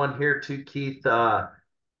interesting one here too, Keith.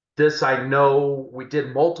 This I know we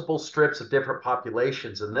did multiple strips of different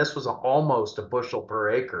populations, and this was almost a bushel per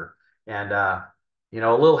acre, and a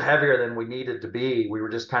little heavier than we needed to be. We were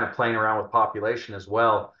just kind of playing around with population as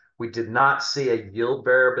well. We did not see a yield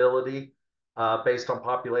variability based on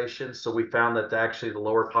population, so we found that actually the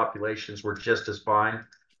lower populations were just as fine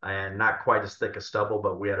and not quite as thick a stubble,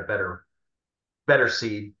 but we had a better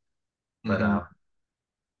seed. But Hmm.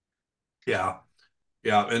 Yeah.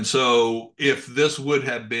 Yeah. And so if this would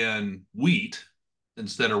have been wheat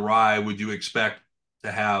instead of rye, would you expect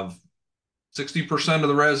to have 60% of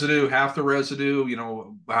the residue, half the residue?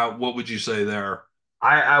 What would you say there?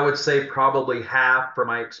 I would say probably half from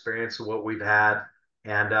my experience of what we've had.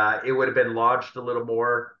 And it would have been lodged a little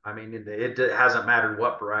more. I mean, it hasn't mattered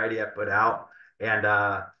what variety I put out. And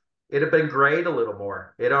it'd have been grayed a little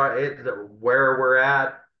more. Where we're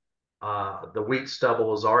at, the wheat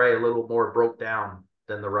stubble is already a little more broke down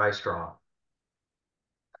than the rye straw.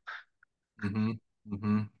 Hmm.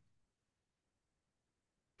 Hmm.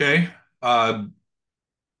 Okay. Uh,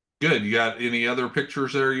 good. You got any other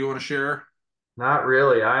pictures there you want to share? Not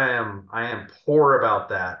really. I am poor about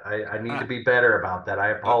that. I need to be better about that.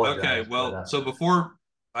 I Okay, apologize, but well, so before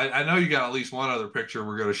I know you got at least one other picture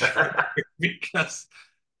we're going to share because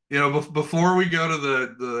before we go to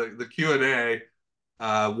the Q&A,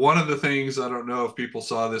 one of the things I don't know if people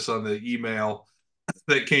saw this on the email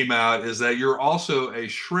that came out is that you're also a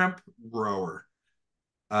shrimp grower.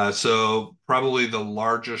 So probably the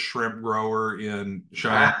largest shrimp grower in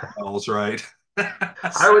Cheyenne Falls, right?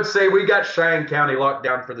 I would say we got Cheyenne County locked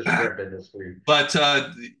down for the shrimp industry. But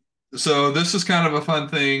so this is kind of a fun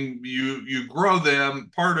thing. You grow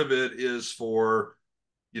them. Part of it is for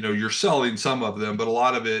you're selling some of them, but a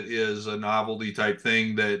lot of it is a novelty type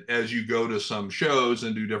thing that as you go to some shows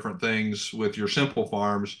and do different things with your simple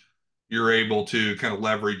farms, you're able to kind of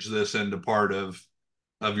leverage this into part of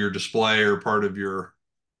your display or part of your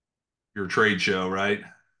trade show, right?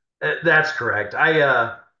 That's correct.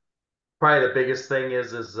 I probably the biggest thing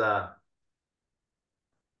is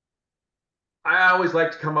I always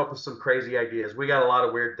like to come up with some crazy ideas. We got a lot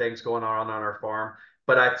of weird things going on our farm,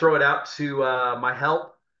 but I throw it out to my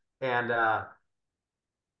help, and I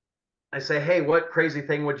say, hey, what crazy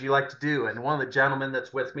thing would you like to do? And one of the gentlemen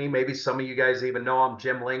that's with me, maybe some of you guys even know him,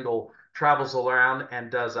 Jim Lingle, travels around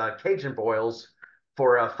and does Cajun boils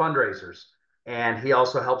for fundraisers. And he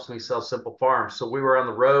also helps me sell Simple Farms. So we were on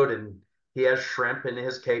the road and he has shrimp in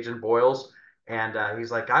his Cajun boils. And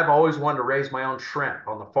he's like, I've always wanted to raise my own shrimp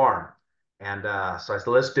on the farm. And so I said,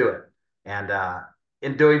 let's do it. And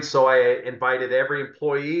in doing so, I invited every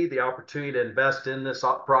employee the opportunity to invest in this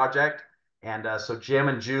project. And so Jim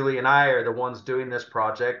and Julie and I are the ones doing this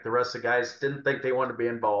project. The rest of the guys didn't think they wanted to be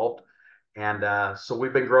involved. And so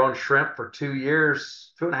we've been growing shrimp for 2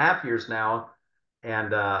 years, 2.5 years now.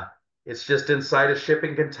 And it's just inside a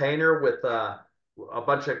shipping container with a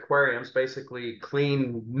bunch of aquariums, basically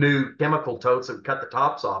clean, new chemical totes that we cut the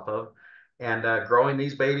tops off of, and growing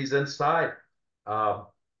these babies inside. Uh,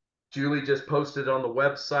 Julie just posted on the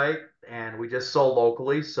website, and we just sold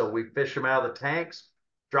locally. So we fish them out of the tanks,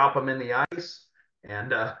 drop them in the ice,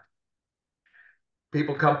 and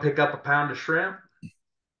people come pick up a pound of shrimp.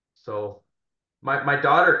 So my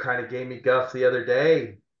daughter kind of gave me guff the other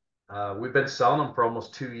day. We've been selling them for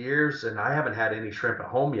almost 2 years, and I haven't had any shrimp at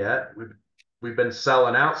home yet. We've been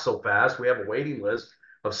selling out so fast. We have a waiting list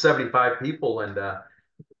of 75 people, and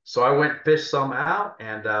so I went and fished some out,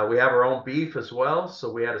 and we have our own beef as well.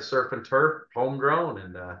 So we had a surf and turf homegrown,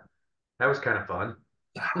 and that was kind of fun.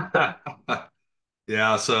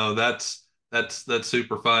 Yeah, so that's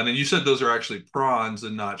super fun. And you said those are actually prawns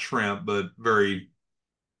and not shrimp, but very,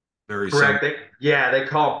 very similar. Correct. Yeah, they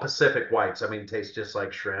call them Pacific whites. I mean, it tastes just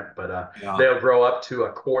like shrimp, but Yeah. they'll grow up to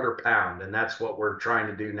a quarter pound, and that's what we're trying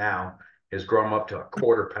to do now is grow them up to a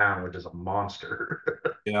quarter pound, which is a monster.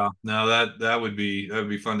 Yeah. No, that would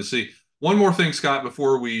be fun to see. One more thing, Scott,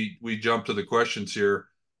 before we jump to the questions here,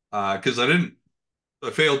 because I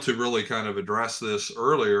failed to really kind of address this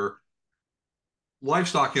earlier.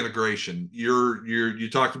 Livestock integration. You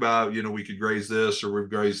talked about, we could graze this or we've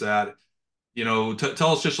grazed that.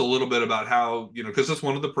 Tell us just a little bit about how, because that's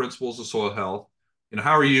one of the principles of soil health.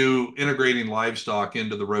 How are you integrating livestock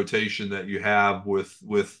into the rotation that you have with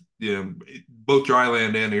both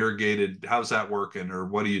dryland and irrigated? How's that working, or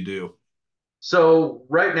what do you do? So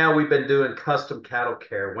right now we've been doing custom cattle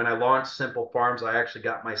care. When I launched Simple Farms, I actually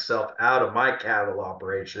got myself out of my cattle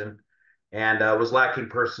operation and was lacking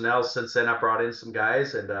personnel. Since then, I brought in some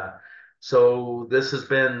guys, and so this has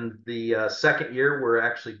been the second year we're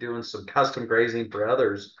actually doing some custom grazing for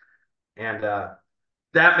others, and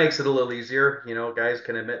that makes it a little easier. You know, guys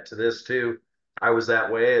can admit to this too. I was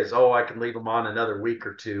that way. Is oh, I can leave them on another week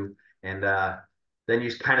or two, and then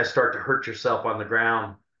you kind of start to hurt yourself on the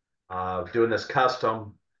ground doing this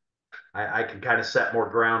custom. I can kind of set more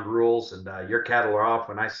ground rules, and your cattle are off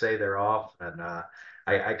when I say they're off, and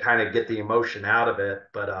I kind of get the emotion out of it.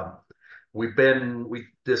 But we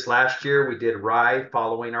this last year we did rye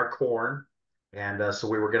following our corn, and so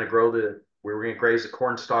we were going to graze the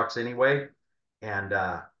corn stalks anyway, and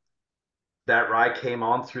that rye came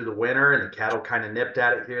on through the winter, and the cattle kind of nipped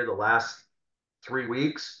at it here the last 3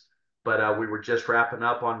 weeks. But we were just wrapping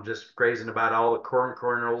up on just grazing about all the corn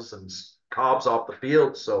kernels and cobs off the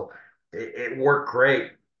field, so it worked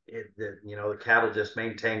great. The cattle just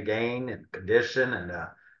maintained gain and condition and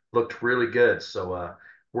looked really good. So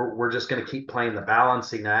we're just going to keep playing the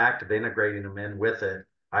balancing act of integrating them in with it.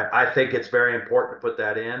 I think it's very important to put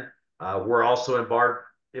that in. We're also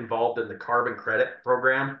involved in the carbon credit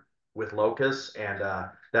program with Locust, and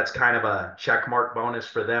that's kind of a check mark bonus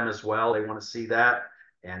for them as well. They want to see that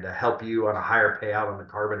and help you on a higher payout on the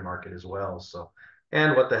carbon market as well. So,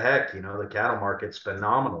 and what the heck, the cattle market's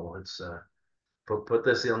phenomenal. It's put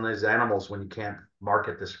this on these animals when you can't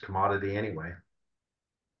market this commodity anyway.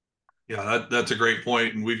 Yeah, that's a great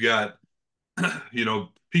point. And we've got,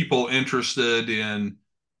 people interested in,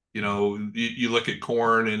 you look at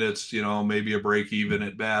corn and it's, maybe a break even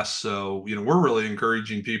at best. So, we're really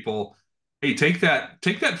encouraging people, hey, take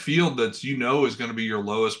that field that's, is going to be your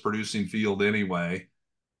lowest producing field anyway.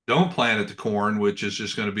 Don't plant it to corn, which is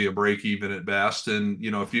just going to be a break even at best. And,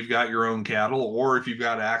 if you've got your own cattle or if you've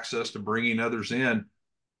got access to bringing others in,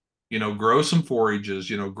 grow some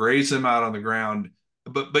forages, graze them out on the ground.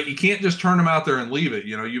 But you can't just turn them out there and leave it.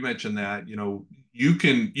 You mentioned that, you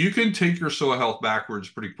can take your soil health backwards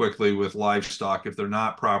pretty quickly with livestock if they're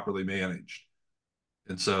not properly managed.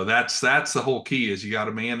 And so that's the whole key is you got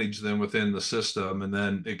to manage them within the system, and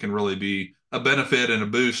then it can really be a benefit and a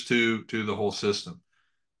boost to the whole system.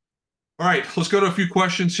 All right, let's go to a few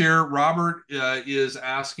questions here. Robert is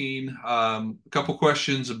asking a couple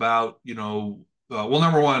questions about, well,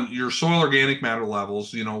 number one, your soil organic matter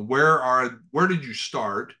levels. Where did you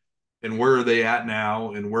start, and where are they at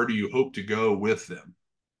now, and where do you hope to go with them?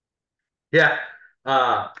 Yeah.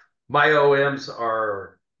 Uh, my OMs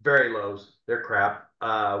are very lows. They're crap.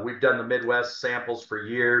 We've done the Midwest samples for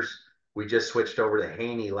years. We just switched over to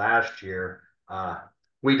Haney last year.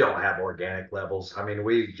 We don't have organic levels. I mean,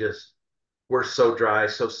 we're so dry,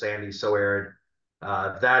 so sandy, so arid.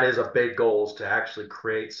 That is a big goal is to actually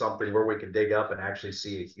create something where we can dig up and actually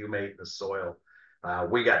see a humate in the soil.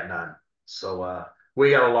 We got none. So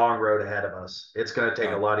we got a long road ahead of us. It's going to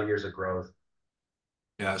take a Uh, lot of years of growth.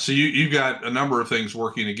 yeah, so you've got a number of things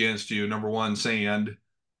working against you. Number one, sand.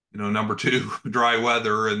 Number two, dry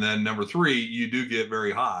weather, and then number three, you do get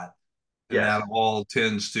very hot, and that Yes, all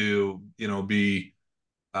tends to be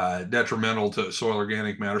detrimental to soil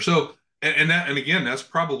organic matter. So, and again, that's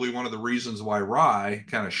probably one of the reasons why rye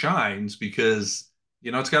kind of shines because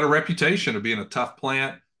it's got a reputation of being a tough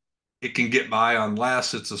plant. It can get by on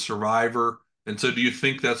less. It's a survivor. And so, do you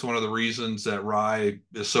think that's one of the reasons that rye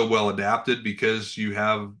is so well adapted because you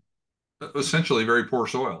have essentially very poor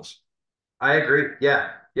soils? I agree.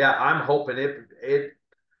 Yeah, yeah. I'm hoping it.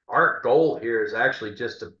 Our goal here is actually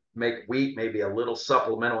just to make wheat maybe a little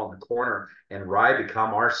supplemental in the corner and rye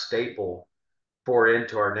become our staple for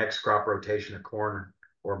into our next crop rotation of corn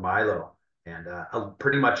or milo, and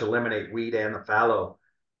pretty much eliminate wheat and the fallow.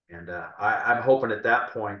 And I'm hoping at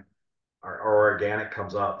that point our organic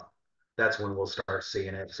comes up. That's when we'll start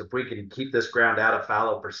seeing it. So if we can keep this ground out of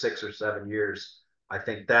fallow for 6 or 7 years, I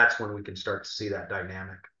think that's when we can start to see that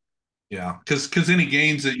dynamic. Yeah, because any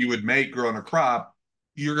gains that you would make growing a crop,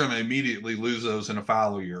 you're going to immediately lose those in a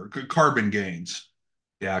fallow year. Carbon gains.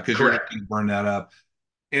 Yeah, because you're just Correct. going to burn that up.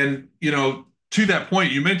 And to that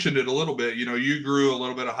point, you mentioned it a little bit. You grew a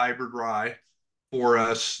little bit of hybrid rye for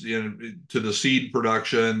us, to the seed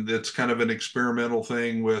production. That's kind of an experimental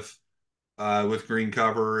thing with Green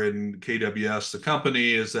Cover and KWS. The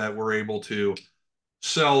company is that we're able to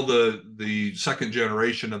sell the second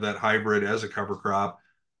generation of that hybrid as a cover crop.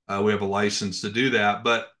 We have a license to do that,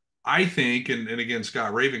 but I think, and again,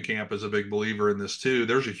 Scott Ravenkamp is a big believer in this too.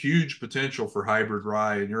 There's a huge potential for hybrid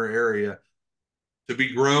rye in your area to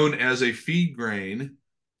be grown as a feed grain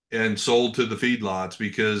and sold to the feedlots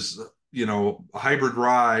because hybrid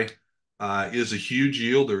rye is a huge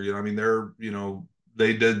yielder. I mean,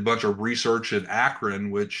 they did a bunch of research at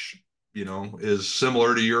Akron, which is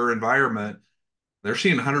similar to your environment. They're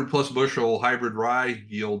seeing 100 plus bushel hybrid rye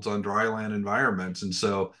yields on dryland environments, and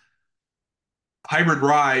so hybrid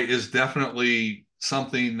rye is definitely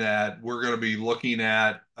something that we're going to be looking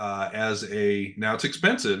at as a now it's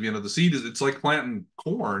expensive. The seed is it's like planting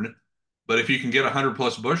corn, but if you can get 100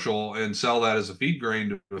 plus bushel and sell that as a feed grain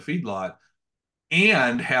to a feedlot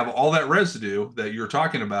and have all that residue that you're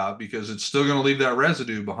talking about, because it's still going to leave that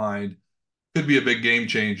residue behind, could be a big game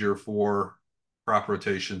changer for crop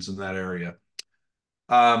rotations in that area.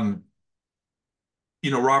 Um,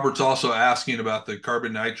 Robert's also asking about the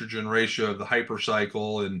carbon nitrogen ratio of the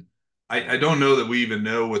hypercycle. And I don't know that we even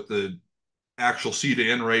know what the actual C to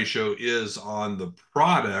N ratio is on the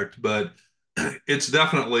product, but it's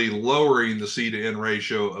definitely lowering the C to N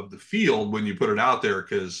ratio of the field when you put it out there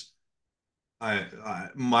because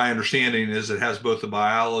my understanding is it has both the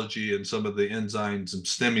biology and some of the enzymes and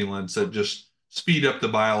stimulants that just speed up the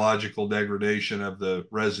biological degradation of the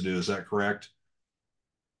residue. Is that correct?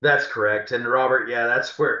 That's correct. And Robert, yeah,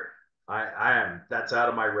 that's where I am. That's out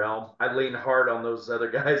of my realm. I lean hard on those other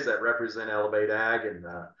guys that represent Elevate Ag and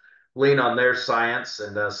lean on their science.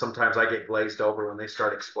 And sometimes I get glazed over when they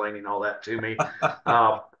start explaining all that to me.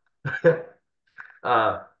 Uh,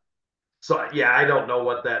 uh, so yeah, I don't know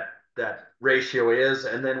what that ratio is.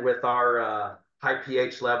 And then with our high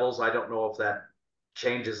pH levels, I don't know if that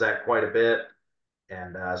changes that quite a bit.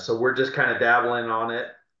 And so we're just kind of dabbling on it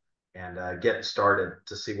and getting started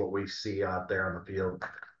to see what we see out there on the field.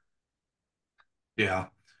 Yeah.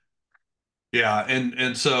 Yeah.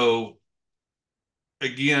 And so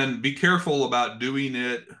again, be careful about doing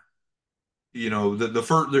it. The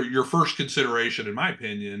first your first consideration, in my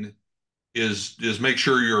opinion, is make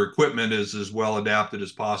sure your equipment is as well adapted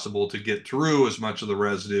as possible to get through as much of the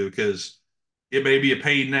residue because it may be a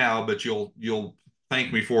pain now, but you'll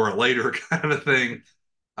thank me for it later, kind of a thing.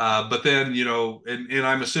 But then and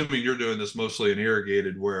I'm assuming you're doing this mostly in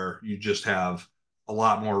irrigated where you just have a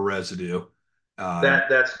lot more residue.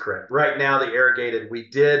 That's correct. Right now, the irrigated, we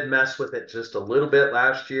did mess with it just a little bit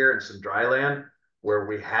last year in some dry land where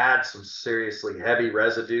we had some seriously heavy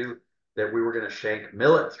residue that we were going to shank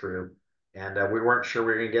millet through, and we weren't sure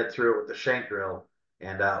we were going to get through it with the shank drill.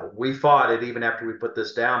 And we fought it even after we put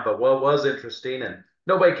this down. But what was interesting, and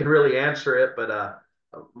nobody can really answer it, but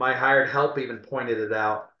my hired help even pointed it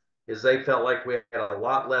out, is they felt like we had a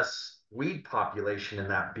lot less weed population in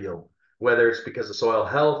that field, whether it's because of soil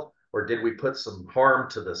health or did we put some harm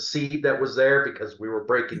to the seed that was there because we were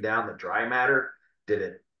breaking down the dry matter? Did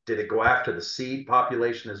it go after the seed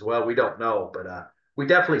population as well? We don't know, but we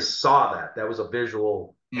definitely saw that. That was a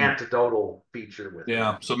visual hmm, anecdotal feature with it.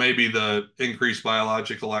 yeah, so maybe the increased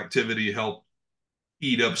biological activity helped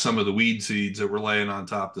eat up some of the weed seeds that were laying on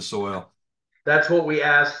top of the soil. That's what we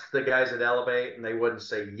asked the guys at Elevate, and they wouldn't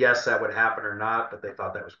say yes, that would happen or not, but they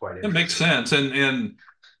thought that was quite It makes interesting. sense. And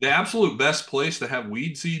the absolute best place to have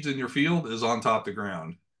weed seeds in your field is on top of the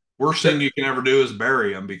ground. Worst thing Yep, you can ever do is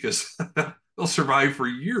bury them because they'll survive for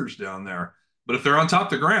years down there. But if they're on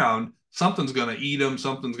top of the ground, something's going to eat them.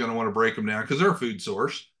 Something's going to want to break them down because they're a food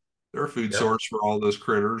source. They're a food yep. source for all those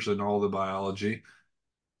critters and all the biology.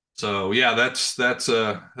 So yeah, that's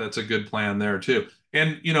a good plan there too.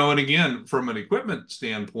 And and again, from an equipment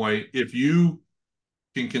standpoint, if you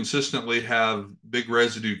can consistently have big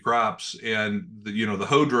residue crops and the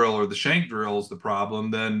hoe drill or the shank drill is the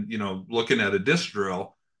problem, then looking at a disc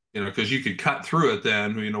drill, because you could cut through it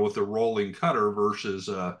then, with a rolling cutter versus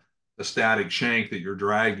a static shank that you're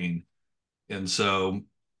dragging. And so,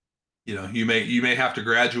 you may have to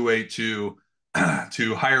graduate to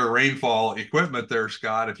to higher rainfall equipment there,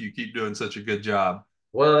 Scott, if you keep doing such a good job.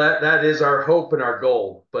 Well, that is our hope and our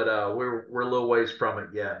goal, but we're a little ways from it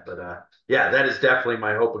yet. But yeah, that is definitely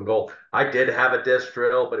my hope and goal. I did have a disc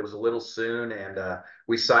drill, but it was a little soon, and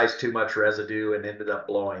we sized too much residue and ended up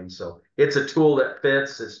blowing. So it's a tool that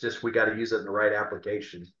fits. It's just we got to use it in the right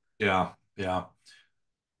application. Yeah, yeah.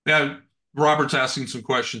 Yeah, Robert's asking some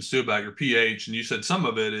questions too about your pH, and you said some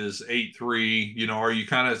of it is 8.3. Are you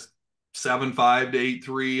kind of 7.5 to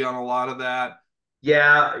 8.3 on a lot of that?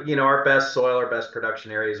 Yeah, our best soil, our best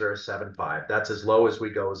production areas are a 7.5. That's as low as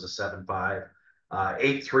we go as a 7.5.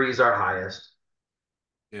 8.3 is our highest.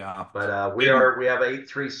 Yeah. But And we have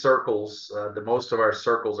 8.3 circles. The most of our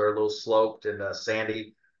circles are a little sloped and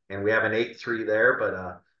sandy, and we have an 8.3 there.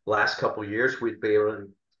 But last couple of years we've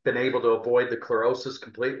been able to avoid the chlorosis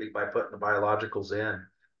completely by putting the biologicals in.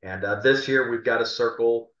 And this year we've got a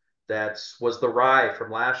circle that was the rye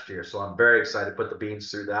from last year, so I'm very excited to put the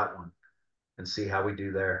beans through that one and see how we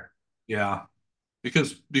do there. yeah,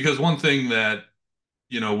 because one thing that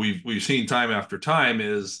we've seen time after time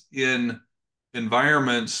is in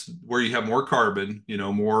environments where you have more carbon,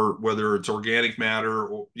 more, whether it's organic matter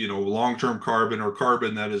or long-term carbon or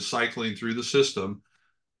carbon that is cycling through the system,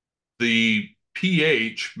 the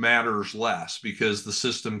pH matters less because the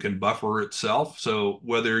system can buffer itself. So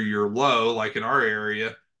whether you're low, like in our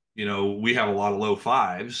area, we have a lot of low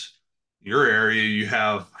fives. Your area, you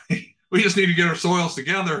have, we just need to get our soils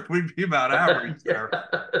together. We'd be about average there.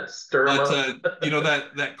 Yeah, stir them But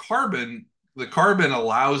up. that carbon, the carbon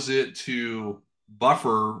allows it to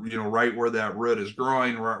buffer, right where that root is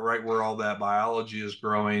growing, right where all that biology is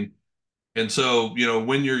growing. And so,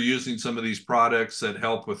 when you're using some of these products that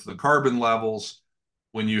help with the carbon levels,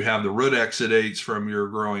 when you have the root exudates from your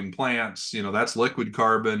growing plants, that's liquid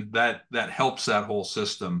carbon that helps that whole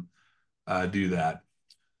system do that.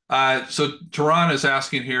 So Tehran is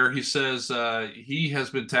asking here. He says he has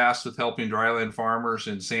been tasked with helping dryland farmers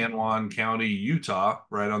in San Juan County, Utah,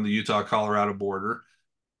 right on the Utah-Colorado border.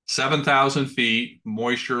 7,000 feet,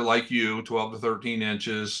 moisture like you, 12 to 13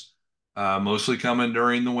 inches, mostly coming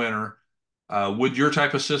during the winter. Would your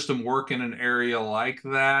type of system work in an area like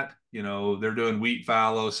that? They're doing wheat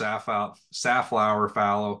fallow, safflower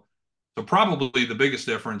fallow. So probably the biggest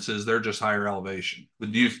difference is they're just higher elevation.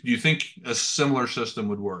 But do you think a similar system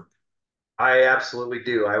would work? I absolutely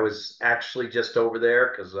do. I was actually just over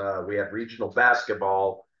there because we had regional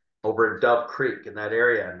basketball over in Dove Creek in that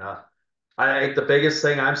area. And I think the biggest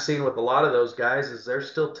thing I'm seeing with a lot of those guys is they're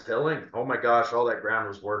still tilling. Oh my gosh, all that ground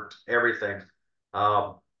was worked, everything.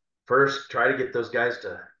 Um, First, try to get those guys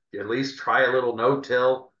to at least try a little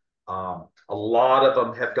no-till. A lot of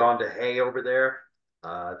them have gone to hay over there.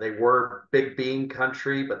 They were big bean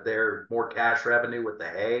country, but they're more cash revenue with the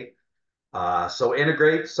hay. So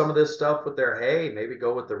integrate some of this stuff with their hay. Maybe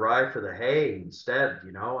go with the rye for the hay instead,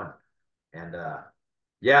 and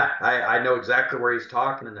yeah, I know exactly where he's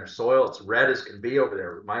talking in their soil. It's red as can be over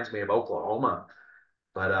there. It reminds me of Oklahoma.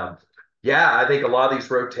 But Yeah, I think a lot of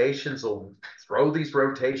these rotations will throw these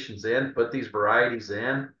rotations in, put these varieties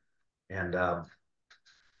in, and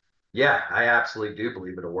yeah, I absolutely do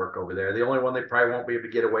believe it'll work over there. The only one they probably won't be able to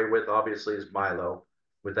get away with, obviously, is Milo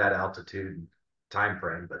with that altitude and time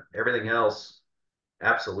frame, but everything else,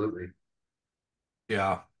 absolutely.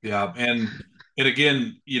 Yeah, yeah. And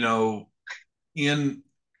again, in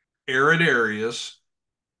arid areas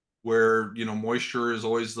where, moisture is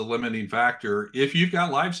always the limiting factor, if you've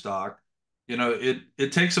got livestock,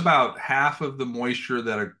 it takes about half of the moisture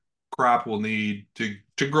that a crop will need to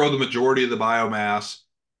grow the majority of the biomass,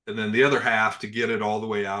 and then the other half to get it all the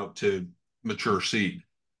way out to mature seed.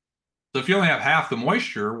 So if you only have half the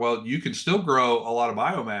moisture, well, you can still grow a lot of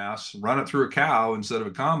biomass, run it through a cow instead of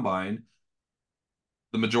a combine.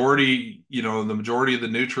 The majority of the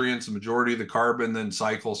nutrients, the majority of the carbon then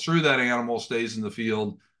cycles through that animal, stays in the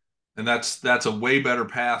field, and that's a way better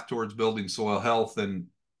path towards building soil health than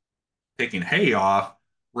taking hay off,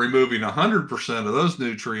 removing 100% of those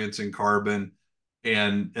nutrients and carbon.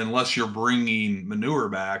 And unless you're bringing manure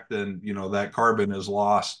back, then that carbon is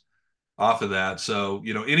lost off of that. So,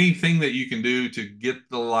 anything that you can do to get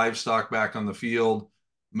the livestock back on the field,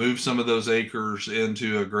 move some of those acres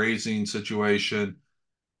into a grazing situation.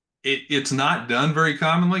 It's not done very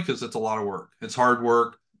commonly because it's a lot of work. It's hard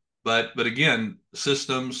work. But again,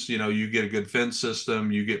 systems, you get a good fence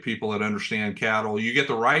system, you get people that understand cattle, you get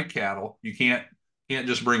the right cattle. You can't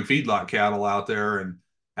just bring feedlot cattle out there and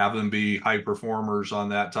have them be high performers on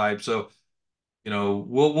that type. So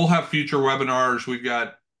we'll have future webinars. We've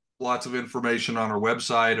got lots of information on our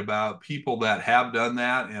website about people that have done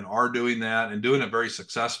that and are doing that and doing it very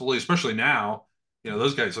successfully, especially now.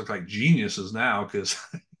 Those guys look like geniuses now because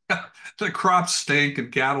the crops stink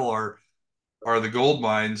and cattle are the gold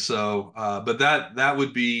mine. So, but that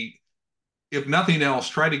would be, if nothing else,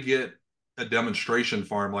 try to get a demonstration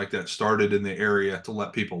farm like that started in the area to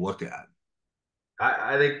let people look at.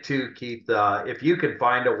 I think too, Keith. If you can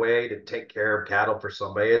find a way to take care of cattle for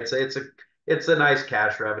somebody, it's a nice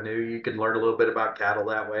cash revenue. You can learn a little bit about cattle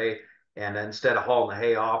that way, and instead of hauling the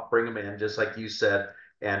hay off, bring them in, just like you said.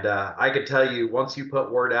 And I could tell you, once you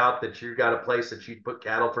put word out that you got a place that you put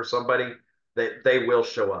cattle for somebody, they will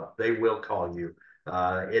show up. They will call you.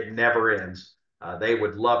 It never ends. They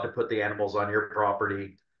would love to put the animals on your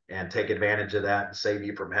property and take advantage of that and save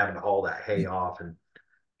you from having to haul that hay off. And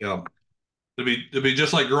Yeah. To be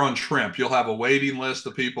just like growing shrimp. You'll have a waiting list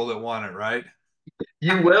of people that want it, right?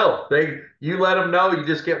 you will. You let them know. You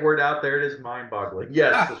just get word out there. It is mind-boggling.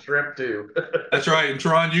 Yes, the Ah, shrimp too. that's right. And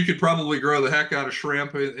Tron, you could probably grow the heck out of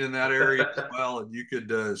shrimp in that area as well, and you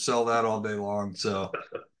could sell that all day long. So,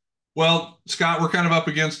 well, Scott, we're kind of up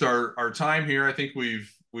against our time here. I think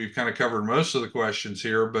we've kind of covered most of the questions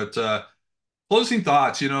here, but closing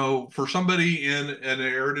thoughts, for somebody in an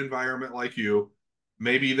arid environment like you,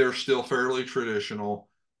 maybe they're still fairly traditional.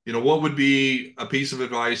 What would be a piece of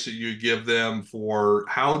advice that you give them for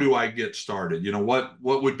how do I get started? What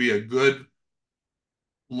would be a good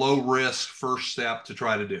low risk first step to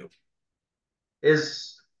try to do?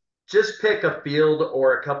 Is just pick a field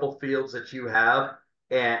or a couple fields that you have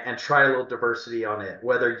and try a little diversity on it.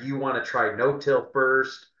 Whether you want to try no-till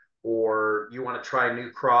first or you want to try a new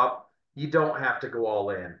crop, you don't have to go all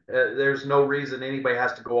in. There's no reason anybody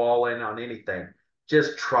has to go all in on anything.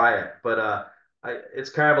 Just try it. But it's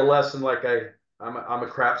kind of a lesson like I'm a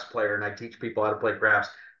craps player and I teach people how to play craps.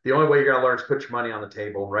 The only way you're going to learn is put your money on the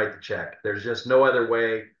table and write the check. There's just no other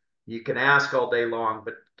way. You can ask all day long,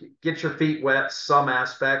 but get your feet wet some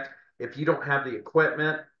aspect. If you don't have the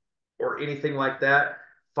equipment or anything like that,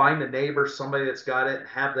 find a neighbor, somebody that's got it, and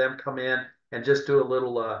have them come in and just do a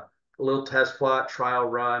little test plot, trial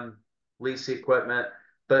run, lease the equipment,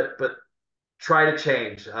 but try to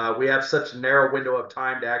change. We have such a narrow window of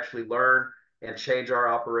time to actually learn and change our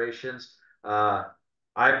operations.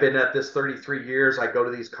 I've been at this 33 years. I go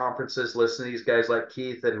to these conferences, listen to these guys like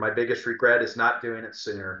Keith, and my biggest regret is not doing it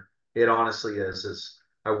sooner. It honestly is.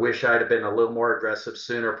 I wish I'd have been a little more aggressive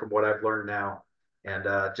sooner from what I've learned now, and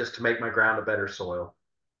just to make my ground a better soil.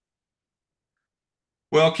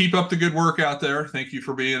 Well, keep up the good work out there. Thank you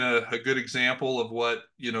for being a good example of what,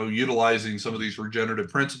 utilizing some of these regenerative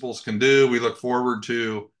principles can do. We look forward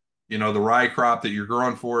to, the rye crop that you're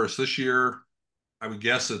growing for us this year. I would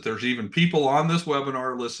guess that there's even people on this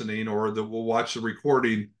webinar listening or that will watch the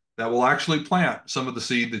recording that will actually plant some of the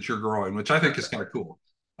seed that you're growing, which I think is kind of cool.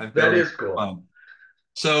 I think That that'll be is cool. fun.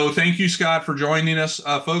 So thank you, Scott, for joining us.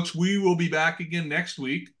 Folks, we will be back again next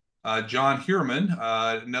week. John Hierman,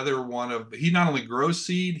 another one of, he not only grows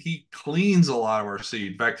seed, he cleans a lot of our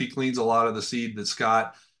seed. In fact, he cleans a lot of the seed that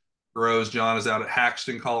Scott grows. John is out at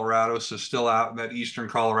Haxton, Colorado, so still out in that eastern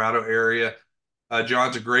Colorado area.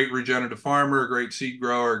 John's a great regenerative farmer, a great seed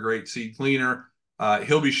grower, a great seed cleaner.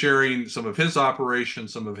 He'll be sharing some of his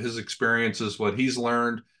operations, some of his experiences, what he's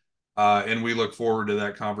learned, and we look forward to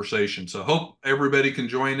that conversation. So hope everybody can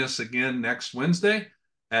join us again next Wednesday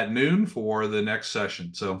at noon for the next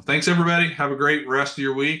session. So thanks, everybody. Have a great rest of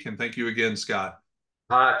your week, and thank you again, Scott.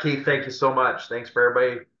 Keith, thank you so much. Thanks for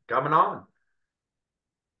everybody coming on.